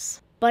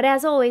daughter's. But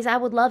as always, I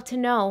would love to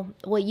know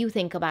what you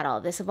think about all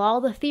of this. Of all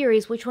the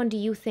theories, which one do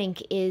you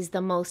think is the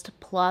most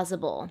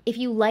plausible? If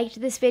you liked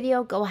this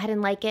video, go ahead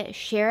and like it.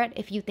 Share it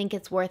if you think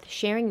it's worth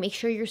sharing. Make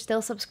sure you're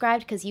still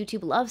subscribed because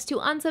YouTube loves to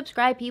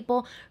unsubscribe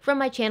people from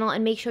my channel,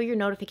 and make sure your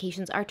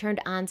notifications are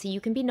turned on so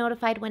you can be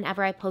notified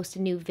whenever I post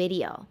a new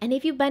video. And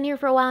if you've been here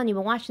for a while and you've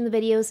been watching the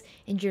videos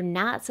and you're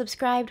not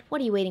subscribed,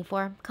 what are you waiting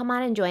for? Come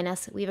on and join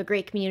us. We have a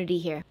great community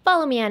here.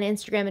 Follow me on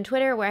Instagram and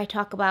Twitter where I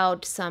talk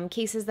about some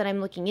cases that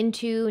I'm looking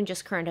into and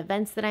just current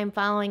events that I'm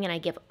following, and I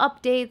give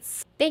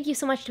updates. Thank you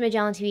so much to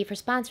Magellan TV for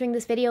sponsoring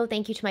this video.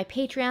 Thank you to my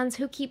Patreons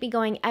who keep me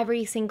going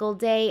every single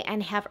day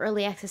and have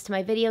early access to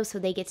my videos, so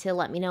they get to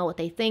let me know what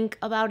they think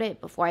about it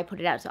before I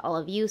put it out to all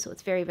of you, so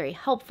it's very, very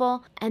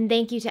helpful. And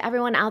thank you to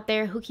everyone out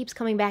there who keeps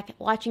coming back,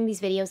 watching these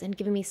videos, and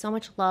giving me so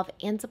much love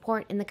and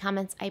support in the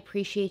comments. I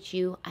appreciate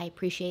you. I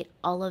appreciate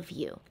all of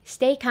you.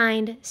 Stay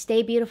kind,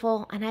 stay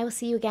beautiful, and I will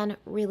see you again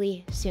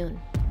really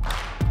soon.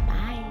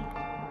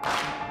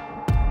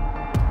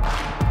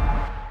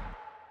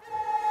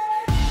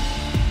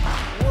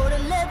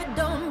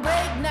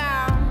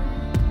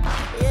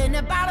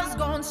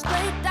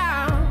 Straight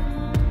down,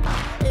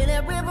 and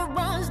that river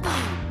runs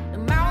deep, the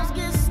mountains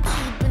get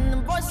steep, and the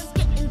voices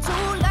getting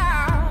too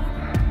loud.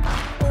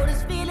 All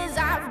these feelings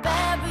I've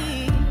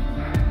buried,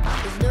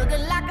 it's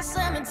looking like a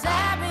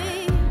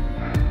cemetery.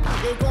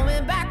 They're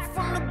coming back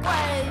from the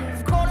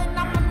grave, calling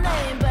out my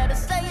name, better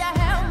say a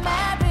Hail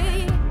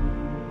Mary.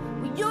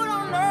 Well, you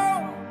don't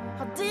know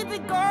how deep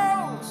it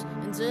goes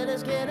until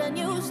it's getting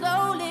you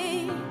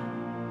slowly.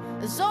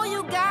 So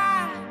you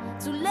got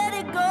to let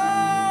it go.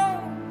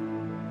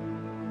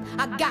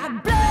 I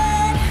got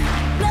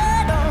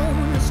blood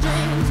on the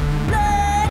strings.